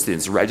this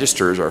instance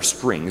registers are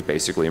strings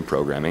basically in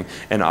programming,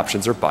 and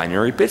options are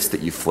binary bits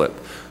that you flip.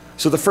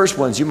 So the first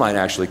ones you might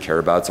actually care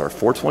about are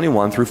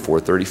 421 through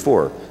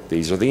 434.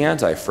 These are the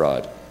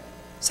anti-fraud.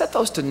 Set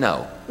those to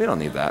no. We don't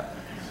need that.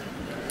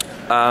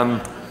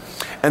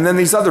 And then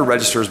these other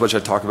registers, which I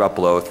talk about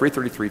below,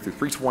 333 through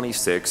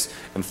 326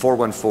 and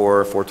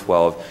 414,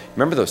 412.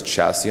 Remember those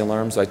chassis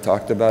alarms I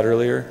talked about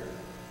earlier?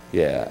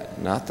 Yeah,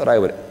 not that I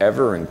would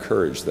ever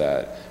encourage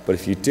that, but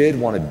if you did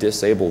want to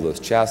disable those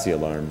chassis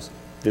alarms,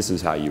 this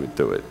is how you would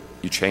do it.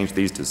 You change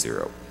these to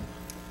 0.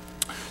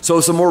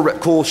 So some more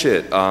cool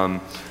shit.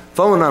 Phone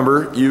Phone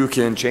number, you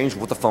can change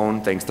what the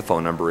phone thinks the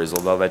phone number is,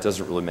 although that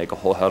doesn't really make a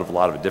whole hell of a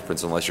lot of a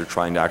difference unless you're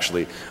trying to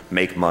actually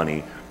make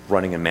money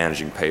running and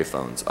managing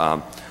payphones.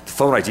 The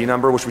phone ID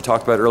number, which we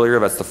talked about earlier,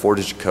 that's the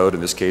 4-digit code.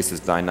 In this case, is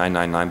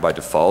 9999 by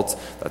default.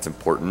 That's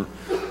important.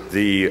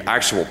 The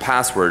actual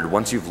password,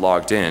 once you've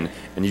logged in,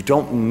 and you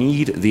don't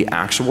need the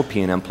actual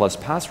P&M Plus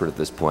password at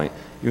this point,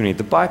 you need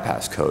the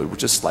bypass code,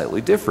 which is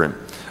slightly different.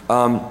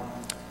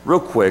 Real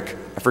quick,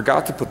 I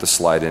forgot to put the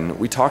slide in.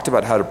 We talked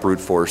about how to brute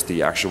force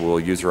the actual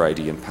user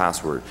ID and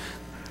password.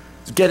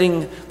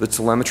 Getting the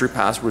telemetry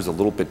password is a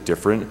little bit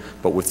different,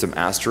 but with some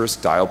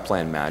asterisk dial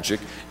plan magic,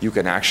 you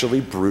can actually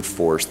brute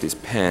force this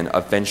PIN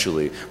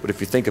eventually. But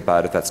if you think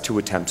about it, that's 2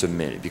 attempts a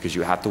minute because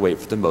you have to wait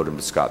for the modem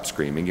to stop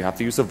screaming. You have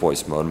to use the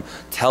voice modem,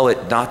 tell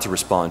it not to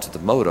respond to the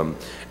modem,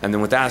 and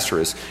then with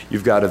asterisk,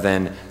 you've got to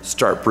then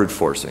start brute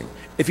forcing.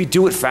 If you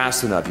do it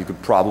fast enough, you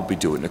could probably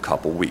do it in a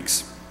couple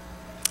weeks.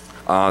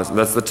 So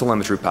that's the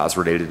telemetry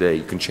password day to day.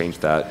 You can change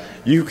that.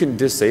 You can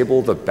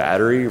disable the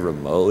battery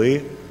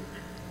remotely.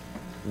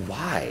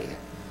 Why?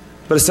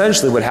 But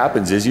essentially what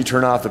happens is you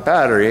turn off the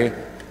battery,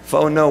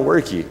 phone no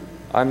worky.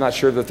 I'm not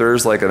sure that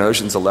there's like an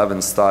Ocean's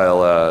 11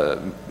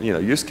 style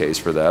use case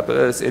for that, but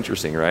it's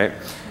interesting, right?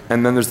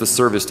 And then there's the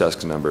service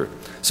desk number.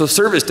 So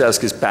service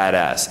desk is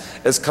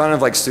badass. It's kind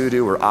of like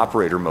sudo or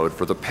operator mode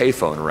for the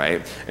payphone,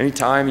 right?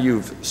 Anytime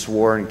you've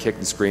sworn, kicked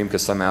and screamed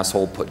because some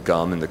asshole put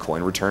gum in the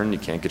coin return and you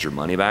can't get your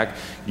money back,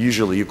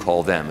 usually you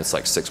call them. It's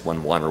like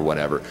 611 or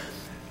whatever.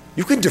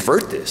 You can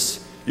divert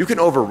this. You can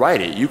overwrite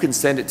it. You can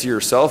send it to your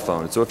cell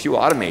phone. So if you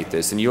automate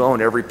this and you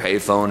own every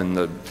payphone in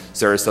the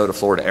Sarasota,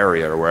 Florida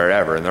area or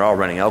wherever, and they're all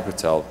running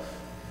Alcatel,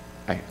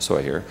 so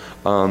I hear,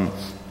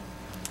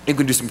 you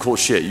can do some cool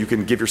shit. You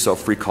can give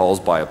yourself free calls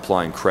by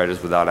applying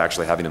credits without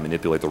actually having to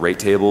manipulate the rate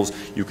tables.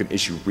 You can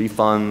issue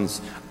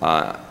refunds.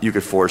 You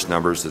could force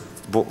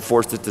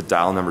it to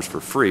dial numbers for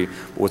free.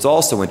 But what's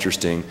also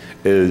interesting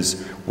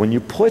is when you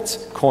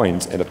put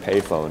coins in a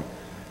payphone,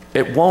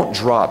 it won't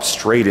drop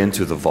straight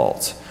into the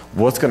vault.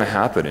 What's going to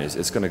happen is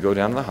it's going to go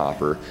down to the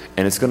hopper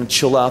and it's going to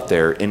chill out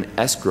there in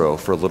escrow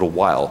for a little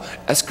while.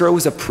 Escrow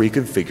is a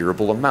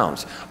pre-configurable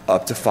amount,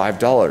 up to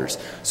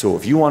 $5. So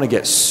if you want to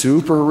get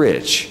super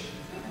rich,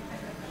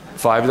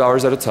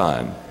 $5 at a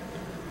time,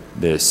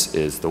 this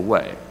is the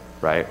way,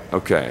 right?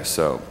 Okay,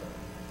 so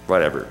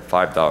whatever,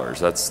 $5.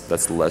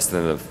 That's less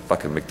than a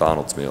fucking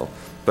McDonald's meal.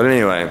 But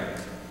anyway,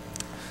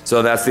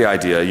 so that's the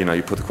idea. You know,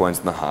 you put the coins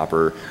in the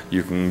hopper,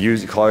 you can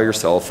call your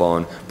cell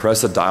phone,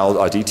 press a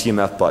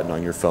DTMF button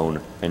on your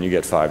phone, and you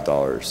get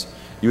 $5.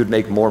 You would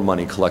make more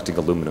money collecting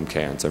aluminum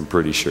cans, I'm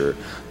pretty sure.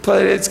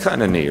 But it's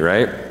kind of neat,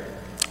 right?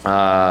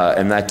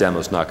 And that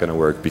demo's not going to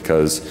work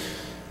because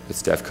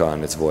it's DEF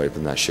CON, it's VoIP,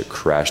 and that shit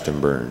crashed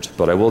and burned.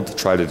 But I will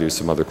try to do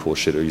some other cool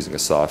shit using a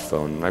soft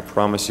phone, and I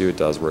promise you it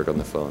does work on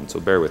the phone, so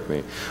bear with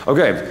me.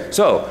 Okay,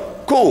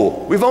 so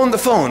cool, we've owned the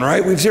phone,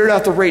 right? We've zeroed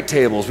out the rate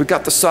tables, we've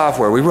got the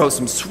software, we wrote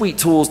some sweet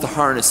tools to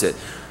harness it.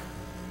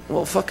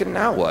 Well, fucking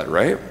now what,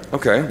 right?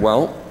 Okay,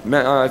 well,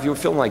 if you're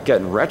feeling like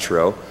getting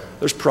retro,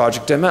 there's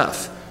Project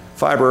MF.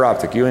 Fiber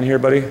optic, you in here,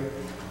 buddy?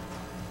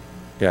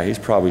 Yeah, he's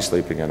probably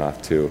sleeping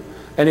enough too.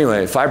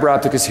 Anyway, fiber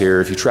optic is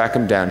here. If you track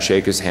him down,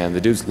 shake his hand. The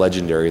dude's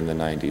legendary in the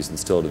 90s and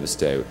still to this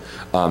day.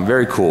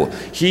 Very cool.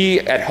 He,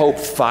 at Hope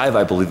 5,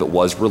 I believe it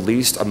was,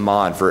 released a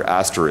mod for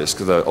Asterisk,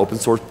 the open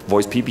source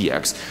voice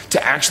PBX,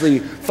 to actually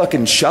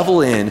fucking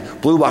shovel in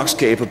Blue Box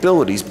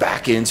capabilities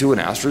back into an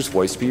Asterisk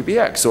voice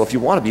PBX. So if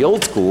you want to be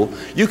old school,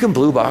 you can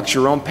Blue Box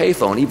your own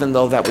payphone, even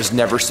though that was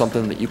never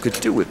something that you could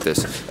do with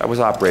this. That was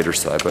operator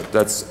side, but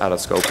that's out of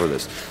scope for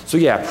this. So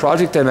yeah,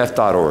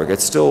 projectmf.org.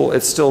 It's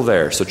still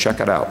there, so check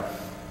it out.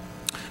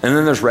 And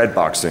then there's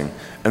redboxing.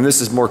 And this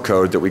is more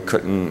code that we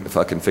couldn't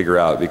fucking figure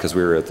out because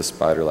we were at the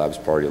Spider Labs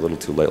party a little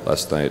too late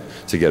last night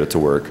to get it to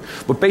work.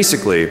 But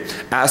basically,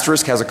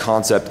 Asterisk has a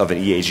concept of an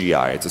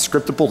EAGI. It's a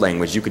scriptable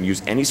language. You can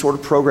use any sort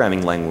of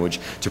programming language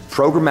to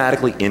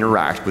programmatically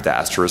interact with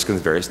Asterisk and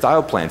the various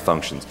dial plan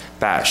functions.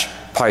 Bash,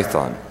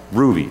 Python,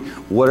 Ruby,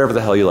 whatever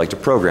the hell you like to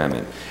program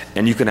in.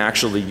 And you can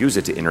actually use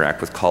it to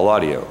interact with call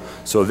audio.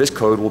 So this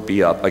code will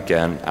be up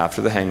again after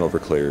the hangover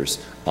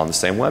clears on the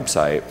same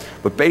website.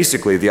 But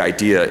basically the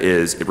idea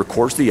is it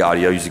records the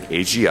audio using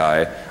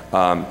AGI.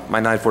 My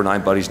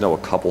 949 buddies know a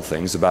couple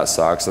things about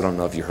SOCs. I don't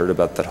know if you heard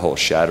about that whole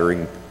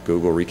shattering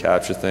Google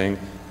reCAPTCHA thing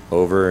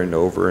over and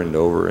over and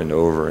over and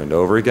over and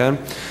over again.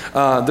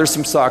 There's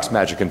some SOCs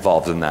magic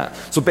involved in that.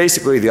 So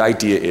basically the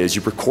idea is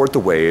you record the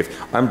wave.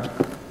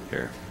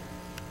 Here,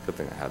 good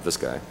thing I have this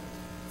guy.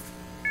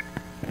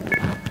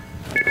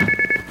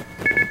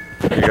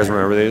 You guys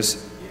remember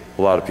these?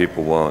 A lot of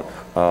people won't.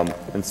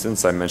 And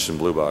since I mentioned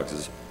blue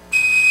boxes.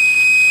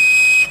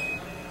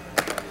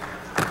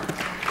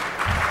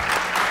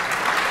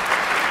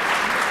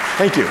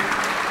 Thank you.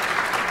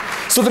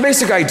 So the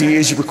basic idea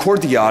is you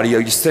record the audio,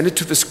 you send it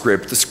to the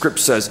script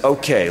says,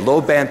 okay,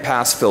 low band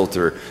pass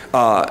filter,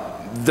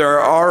 there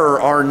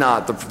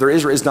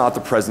is or is not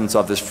the presence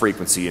of this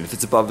frequency, and if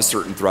it's above a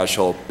certain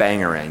threshold,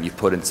 bangerang, you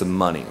put in some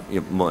money.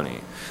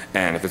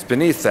 And if it's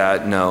beneath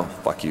that, no,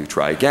 fuck you,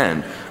 try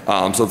again.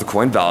 So if the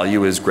coin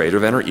value is greater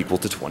than or equal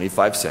to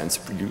 25 cents,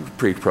 you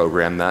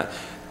pre-program that.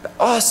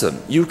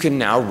 Awesome, you can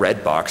now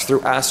red box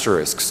through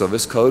asterisk, so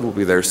this code will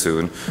be there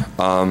soon.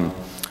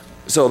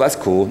 So that's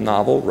cool,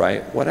 novel,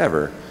 right,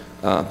 whatever.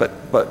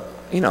 But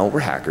you know, we're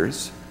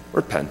hackers,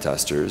 we're pen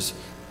testers.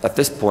 At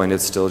this point,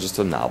 it's still just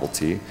a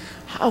novelty.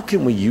 How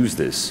can we use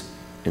this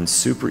in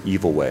super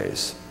evil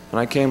ways? And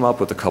I came up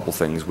with a couple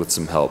things with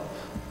some help.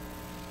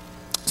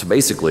 So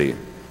basically,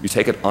 you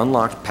take an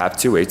unlocked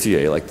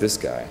PAP2 ATA like this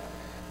guy,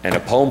 and a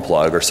phone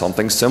plug or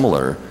something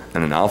similar,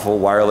 and an alpha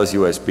wireless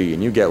USB,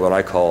 and you get what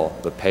I call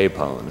the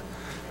payphone.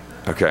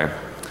 Okay.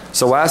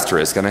 So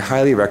asterisk, and I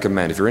highly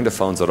recommend, if you're into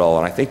phones at all,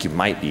 and I think you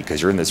might be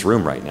because you're in this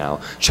room right now,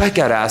 check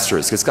out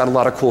asterisk. It's got a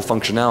lot of cool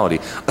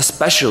functionality,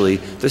 especially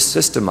the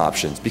system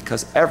options,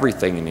 because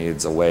everything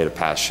needs a way to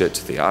pass shit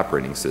to the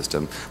operating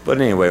system.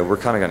 But anyway, we're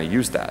kind of going to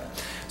use that.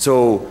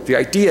 So the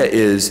idea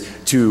is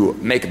to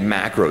make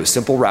macros,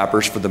 simple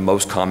wrappers for the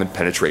most common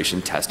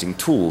penetration testing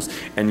tools.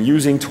 And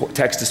using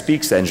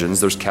text-to-speech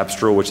engines, there's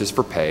Kepstrel, which is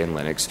for pay in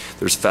Linux.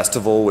 There's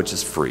Festival, which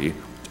is free,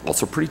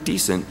 also pretty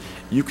decent.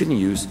 You can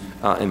use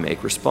and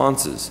make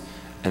responses.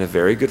 And a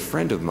very good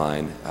friend of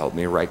mine helped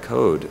me write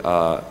code.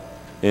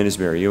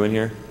 Inasmir, are you in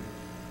here?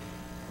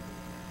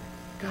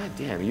 God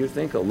damn, you'd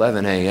think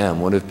 11 a.m.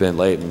 would have been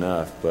late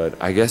enough,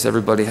 but I guess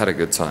everybody had a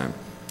good time.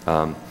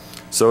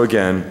 So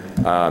again,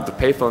 the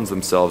payphones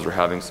themselves are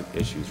having some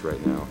issues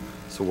right now.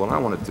 So what I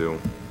want to do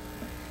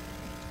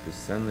is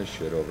send this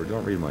shit over.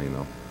 Don't read my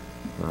email.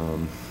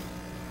 Let's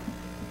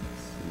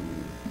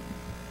see.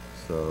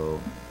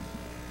 So,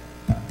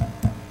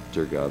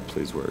 dear God,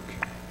 please work.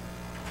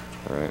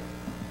 All right.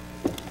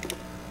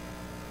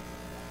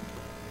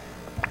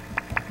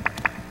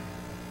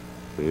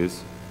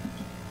 Please.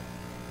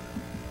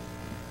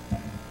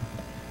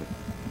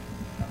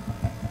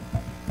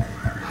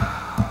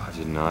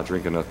 I did not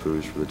drink enough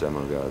booze for the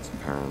demo gods,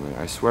 apparently.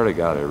 I swear to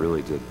God, I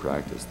really did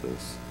practice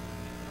this.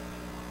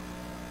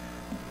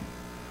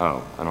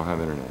 Oh, I don't have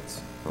internets.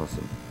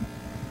 Awesome.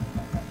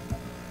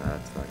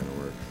 That's not gonna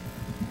work.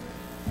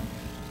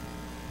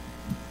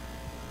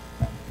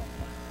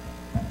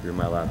 You're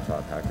my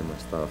laptop, hacking my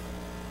stuff.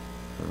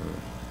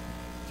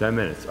 10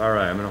 minutes. All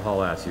right, I'm gonna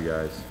haul ass, you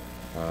guys.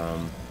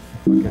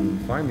 You can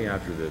find me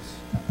after this,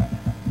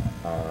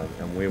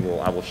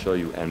 and I will show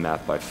you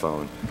Nmap by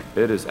phone.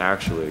 It is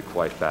actually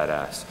quite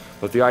badass.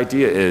 But the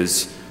idea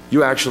is,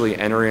 you actually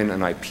enter in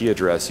an IP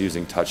address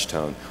using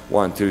touchtone,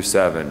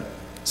 127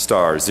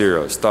 star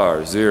 0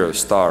 star 0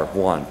 star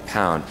 1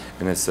 pound,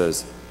 and it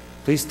says,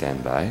 please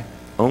stand by,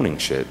 owning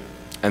shit.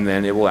 And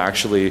then it will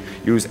actually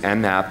use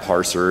Nmap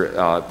parser,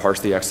 parse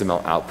the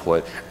XML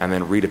output, and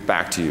then read it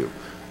back to you.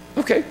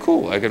 Okay,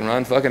 cool, I can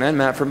run fucking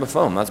Nmap from a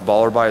phone. That's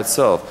baller by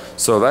itself.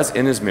 So that's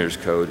Inasmir's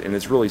code, and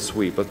it's really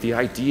sweet. But the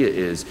idea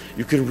is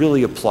you can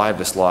really apply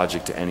this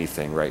logic to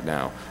anything right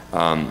now.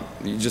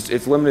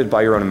 It's limited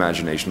by your own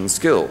imagination and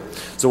skill.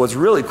 So what's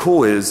really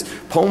cool is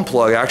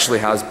PwnPlug actually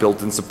has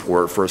built-in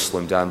support for a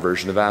slimmed-down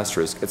version of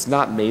Asterisk. It's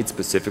not made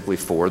specifically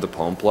for the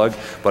PwnPlug,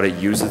 but it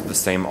uses the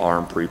same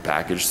ARM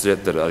prepackaged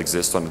shit that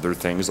exists on other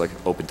things like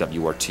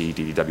OpenWRT,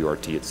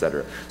 DDWRT,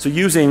 etc. So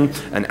using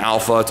an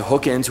alpha to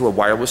hook into a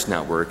wireless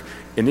network,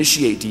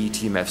 initiate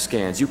DETMF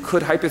scans, you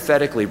could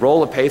hypothetically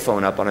roll a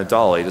payphone up on a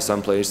dolly to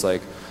someplace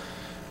like,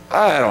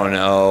 I don't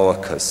know,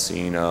 a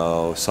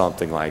casino,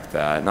 something like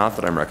that. Not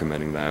that I'm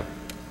recommending that.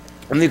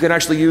 And you can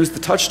actually use the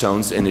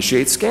touchtones to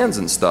initiate scans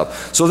and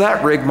stuff. So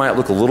that rig might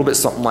look a little bit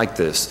something like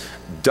this.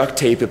 Duct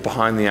tape it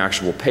behind the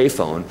actual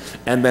payphone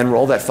and then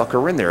roll that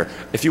fucker in there.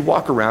 If you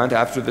walk around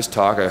after this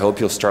talk, I hope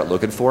you'll start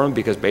looking for them,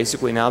 because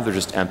basically now they're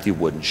just empty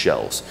wooden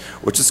shells,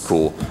 which is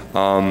cool.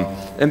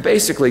 And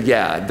basically,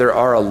 yeah, there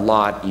are a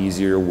lot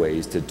easier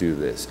ways to do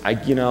this. I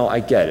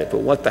get it,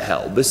 but what the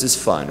hell? This is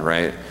fun,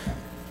 right?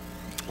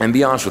 And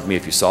be honest with me,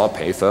 if you saw a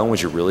payphone,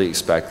 would you really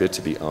expect it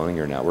to be owning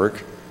your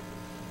network?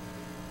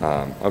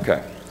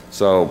 Okay,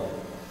 so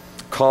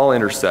call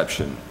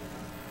interception.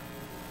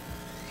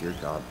 Dear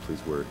God,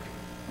 please work.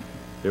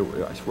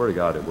 I swear to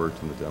God, it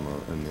worked in the demo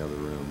in the other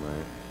room,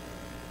 right?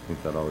 I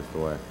think that's always the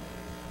way.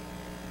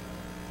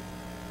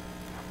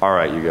 All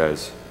right, you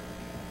guys,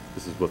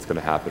 this is what's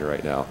gonna happen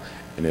right now.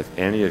 And if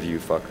any of you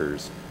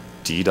fuckers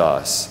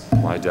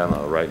DDoS my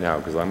demo right now,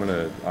 because I'm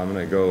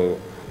gonna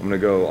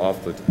go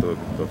off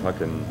the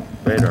fucking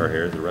radar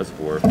here, the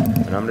reservoir,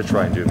 and I'm gonna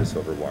try and do this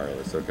over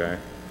wireless, okay?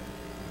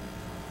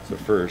 So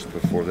first,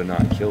 before the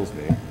knot kills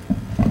me,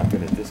 I'm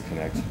gonna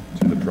disconnect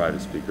to the private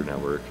speaker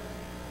network.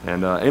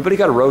 And anybody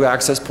got a rogue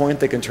access point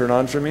they can turn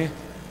on for me?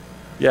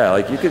 Yeah,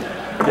 like you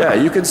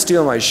can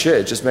steal my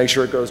shit, just make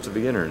sure it goes to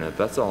the internet.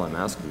 That's all I'm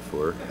asking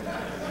for.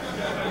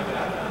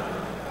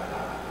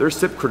 There's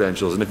SIP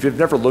credentials, and if you've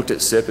never looked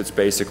at SIP, it's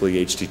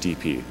basically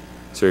HTTP.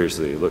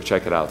 Seriously,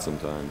 check it out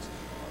sometimes.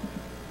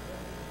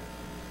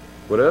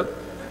 What up?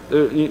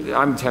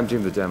 I'm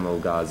tempting the demo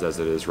gods as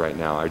it is right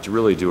now. I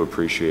really do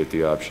appreciate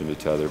the option to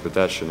tether, but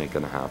that shit ain't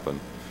gonna happen.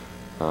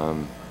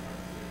 Come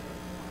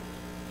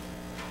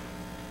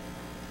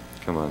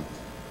on.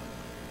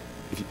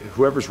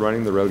 Whoever's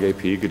running the Rogue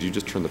AP, could you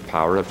just turn the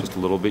power up just a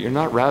little bit? You're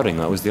not routing,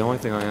 that was the only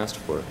thing I asked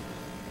for.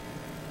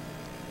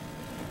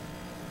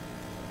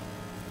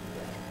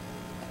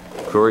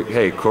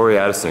 Corey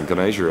Addison, can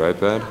I use your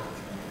iPad?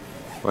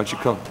 Why don't you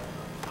come?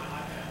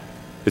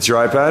 It's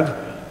your iPad?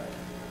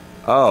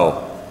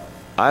 Oh,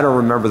 I don't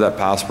remember that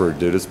password,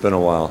 dude. It's been a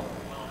while.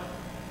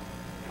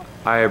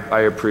 I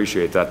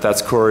appreciate that.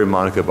 That's Corey and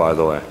Monica, by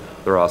the way.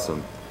 They're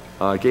awesome.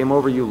 Game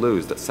over, you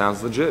lose. That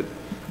sounds legit.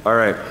 All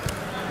right.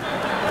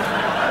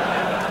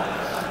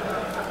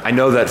 I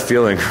know that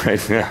feeling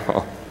right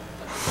now.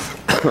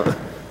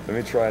 Let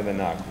me try the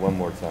knock one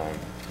more time.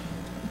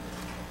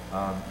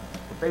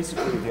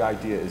 Basically, the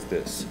idea is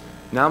this.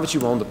 Now that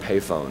you own the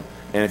payphone,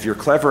 and if you're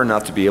clever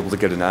enough to be able to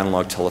get an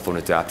analog telephone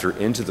adapter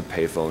into the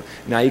payphone,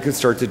 now you can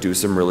start to do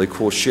some really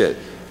cool shit.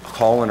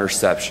 Call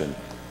interception.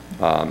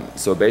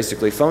 So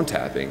basically phone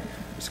tapping.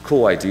 It's a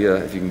cool idea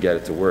if you can get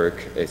it to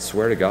work. I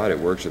swear to God it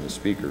works in the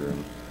speaker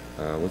room.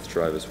 Let's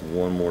try this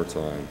one more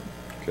time.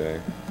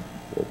 Okay,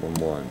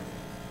 411.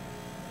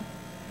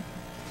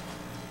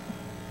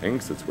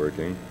 Thinks it's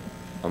working.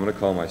 I'm gonna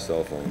call my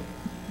cell phone.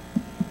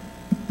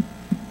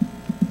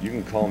 You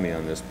can call me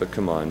on this, but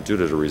come on, do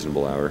it at a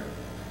reasonable hour.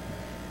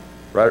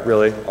 Right,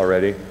 really?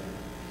 Already?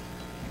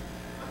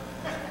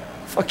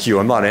 Fuck you,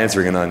 I'm not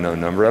answering an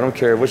unknown number. I don't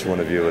care which one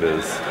of you it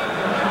is.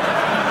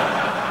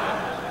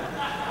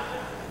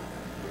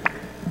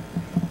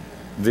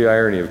 The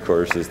irony, of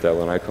course, is that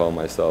when I call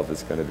myself,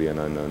 it's gonna be an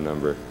unknown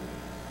number.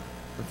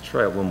 Let's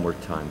try it one more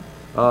time.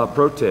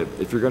 Pro tip,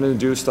 if you're gonna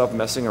do stuff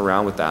messing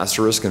around with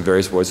asterisk and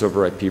various voice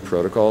over IP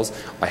protocols,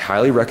 I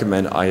highly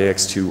recommend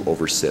IAX2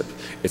 over SIP.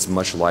 It's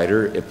much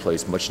lighter, it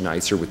plays much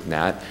nicer with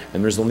NAT,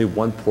 and there's only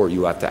one port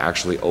you have to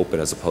actually open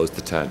as opposed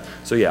to 10.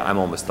 So yeah, I'm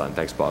almost done,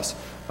 thanks boss.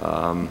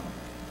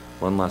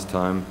 One last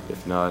time,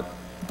 if not,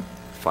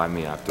 find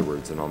me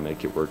afterwards and I'll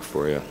make it work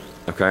for you.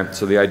 Okay,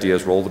 so the idea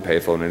is roll the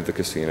payphone into the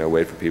casino,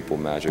 wait for people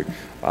magic.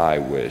 I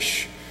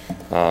wish.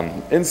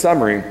 In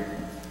summary,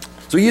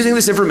 so using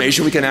this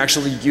information, we can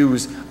actually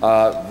use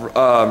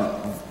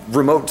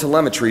remote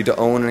telemetry to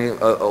own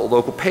a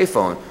local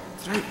payphone.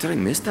 Did I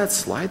miss that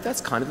slide?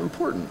 That's kind of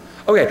important.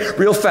 Okay,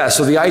 real fast.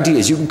 So the idea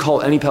is you can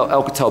call any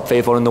Alcatel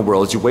payphone in the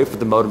world. You wait for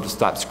the modem to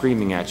stop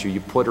screaming at you.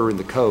 You put her in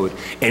the code,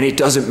 and it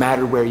doesn't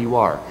matter where you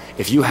are.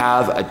 If you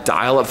have a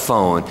dial-up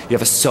phone, you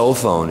have a cell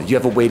phone, you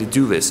have a way to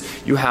do this.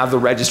 You have the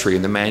registry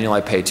and the manual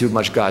I pay too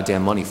much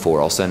goddamn money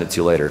for. I'll send it to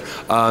you later.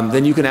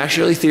 Then you can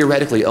actually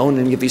theoretically own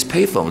any of these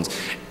payphones.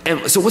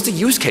 And so what's the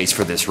use case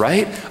for this,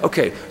 right?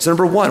 Okay, so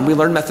number one, we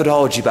learned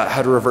methodology about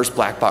how to reverse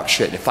black box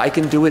shit. If I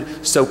can do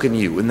it, so can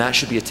you, and that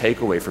should be a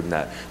takeaway from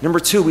that.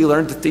 Number two, we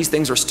learned that these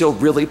things are still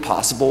really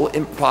possible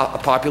and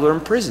popular in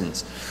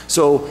prisons.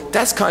 So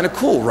that's kind of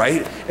cool,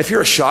 right? If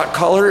you're a shot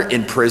caller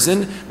in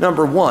prison,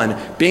 number one,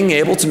 being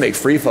able to make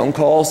free phone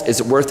calls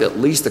is worth at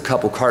least a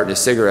couple cartons of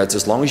cigarettes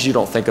as long as you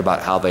don't think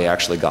about how they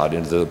actually got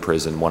into the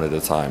prison one at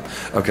a time,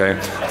 okay?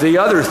 The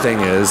other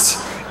thing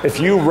is, if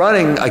you're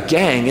running a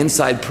gang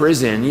inside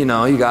prison, you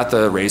know, you got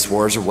the race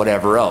wars or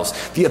whatever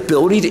else, the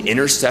ability to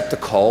intercept the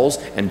calls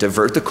and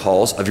divert the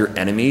calls of your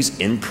enemies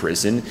in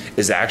prison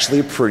is actually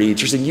a pretty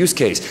interesting use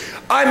case.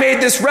 I made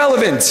this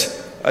relevant!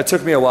 It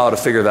took me a while to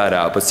figure that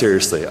out, but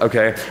seriously,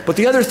 okay? But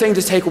the other thing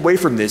to take away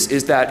from this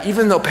is that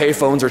even though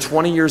payphones are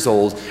 20 years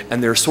old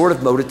and they're sort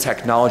of moded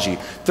technology,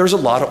 there's a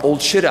lot of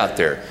old shit out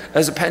there.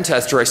 As a pen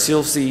tester, I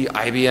still see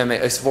IBM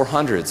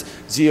X400s,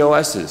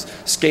 ZOSs.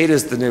 SCADA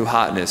is the new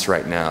hotness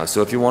right now,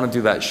 so if you want to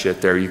do that shit,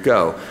 there you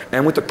go.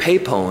 And with the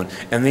payphone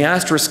and the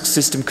asterisk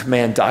system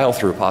command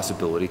dial-through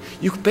possibility,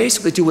 you can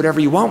basically do whatever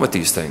you want with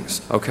these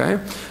things, okay?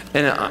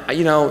 And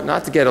you know,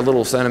 not to get a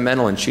little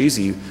sentimental and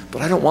cheesy,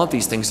 but I don't want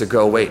these things to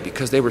go away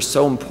because they were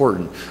so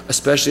important,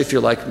 especially if you're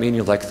like me and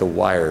you like The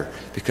Wire,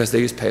 because they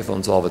use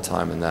payphones all the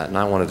time in that, and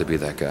I wanted to be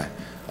that guy.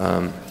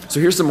 So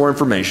here's some more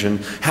information.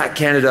 Hack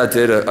Canada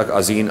did a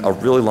zine a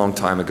really long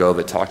time ago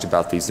that talked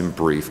about these in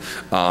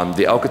brief.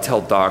 The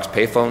Alcatel docs,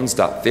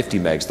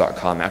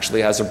 payphones.50megs.com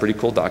actually has some pretty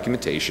cool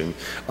documentation.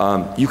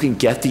 You can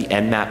get the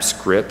Nmap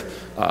script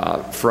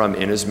from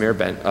Inasmir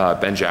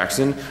Ben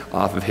Jackson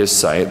off of his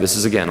site. This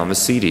is again on the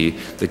CD.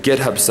 The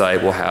GitHub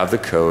site will have the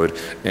code,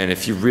 and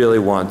if you really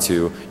want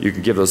to, you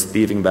can give those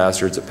thieving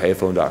bastards at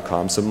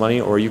payphone.com some money,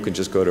 or you can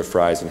just go to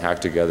Fry's and hack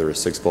together a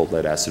 6-volt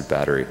lead acid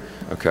battery.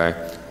 Okay?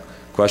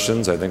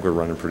 Questions? I think we're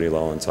running pretty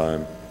low on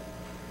time.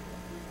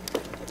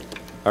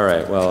 All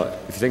right, well,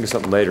 if you think of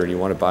something later and you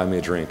want to buy me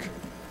a drink,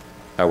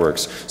 that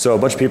works. So a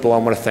bunch of people I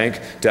want to thank.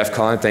 DEF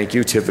CON, thank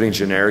you. Tiffany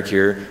Generic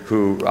here,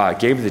 who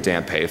gave me the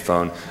damn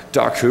payphone.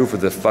 Doc Who for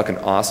the fucking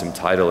awesome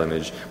title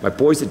image. My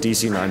boys at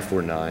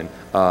DC949.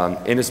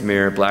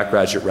 Inasmir, Black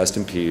Ratchet, rest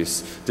in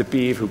peace. The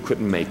Beeve, who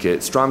couldn't make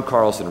it. Strom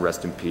Carlson,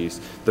 rest in peace.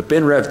 The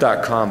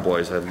BinRev.com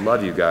boys, I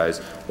love you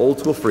guys. Old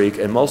School Freak,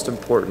 and most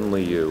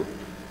importantly you.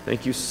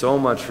 Thank you so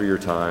much for your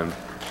time.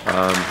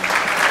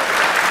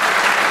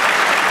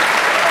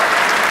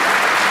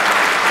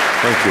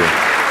 Thank you.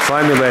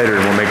 Find me later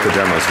and we'll make the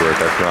demos work,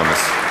 I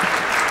promise.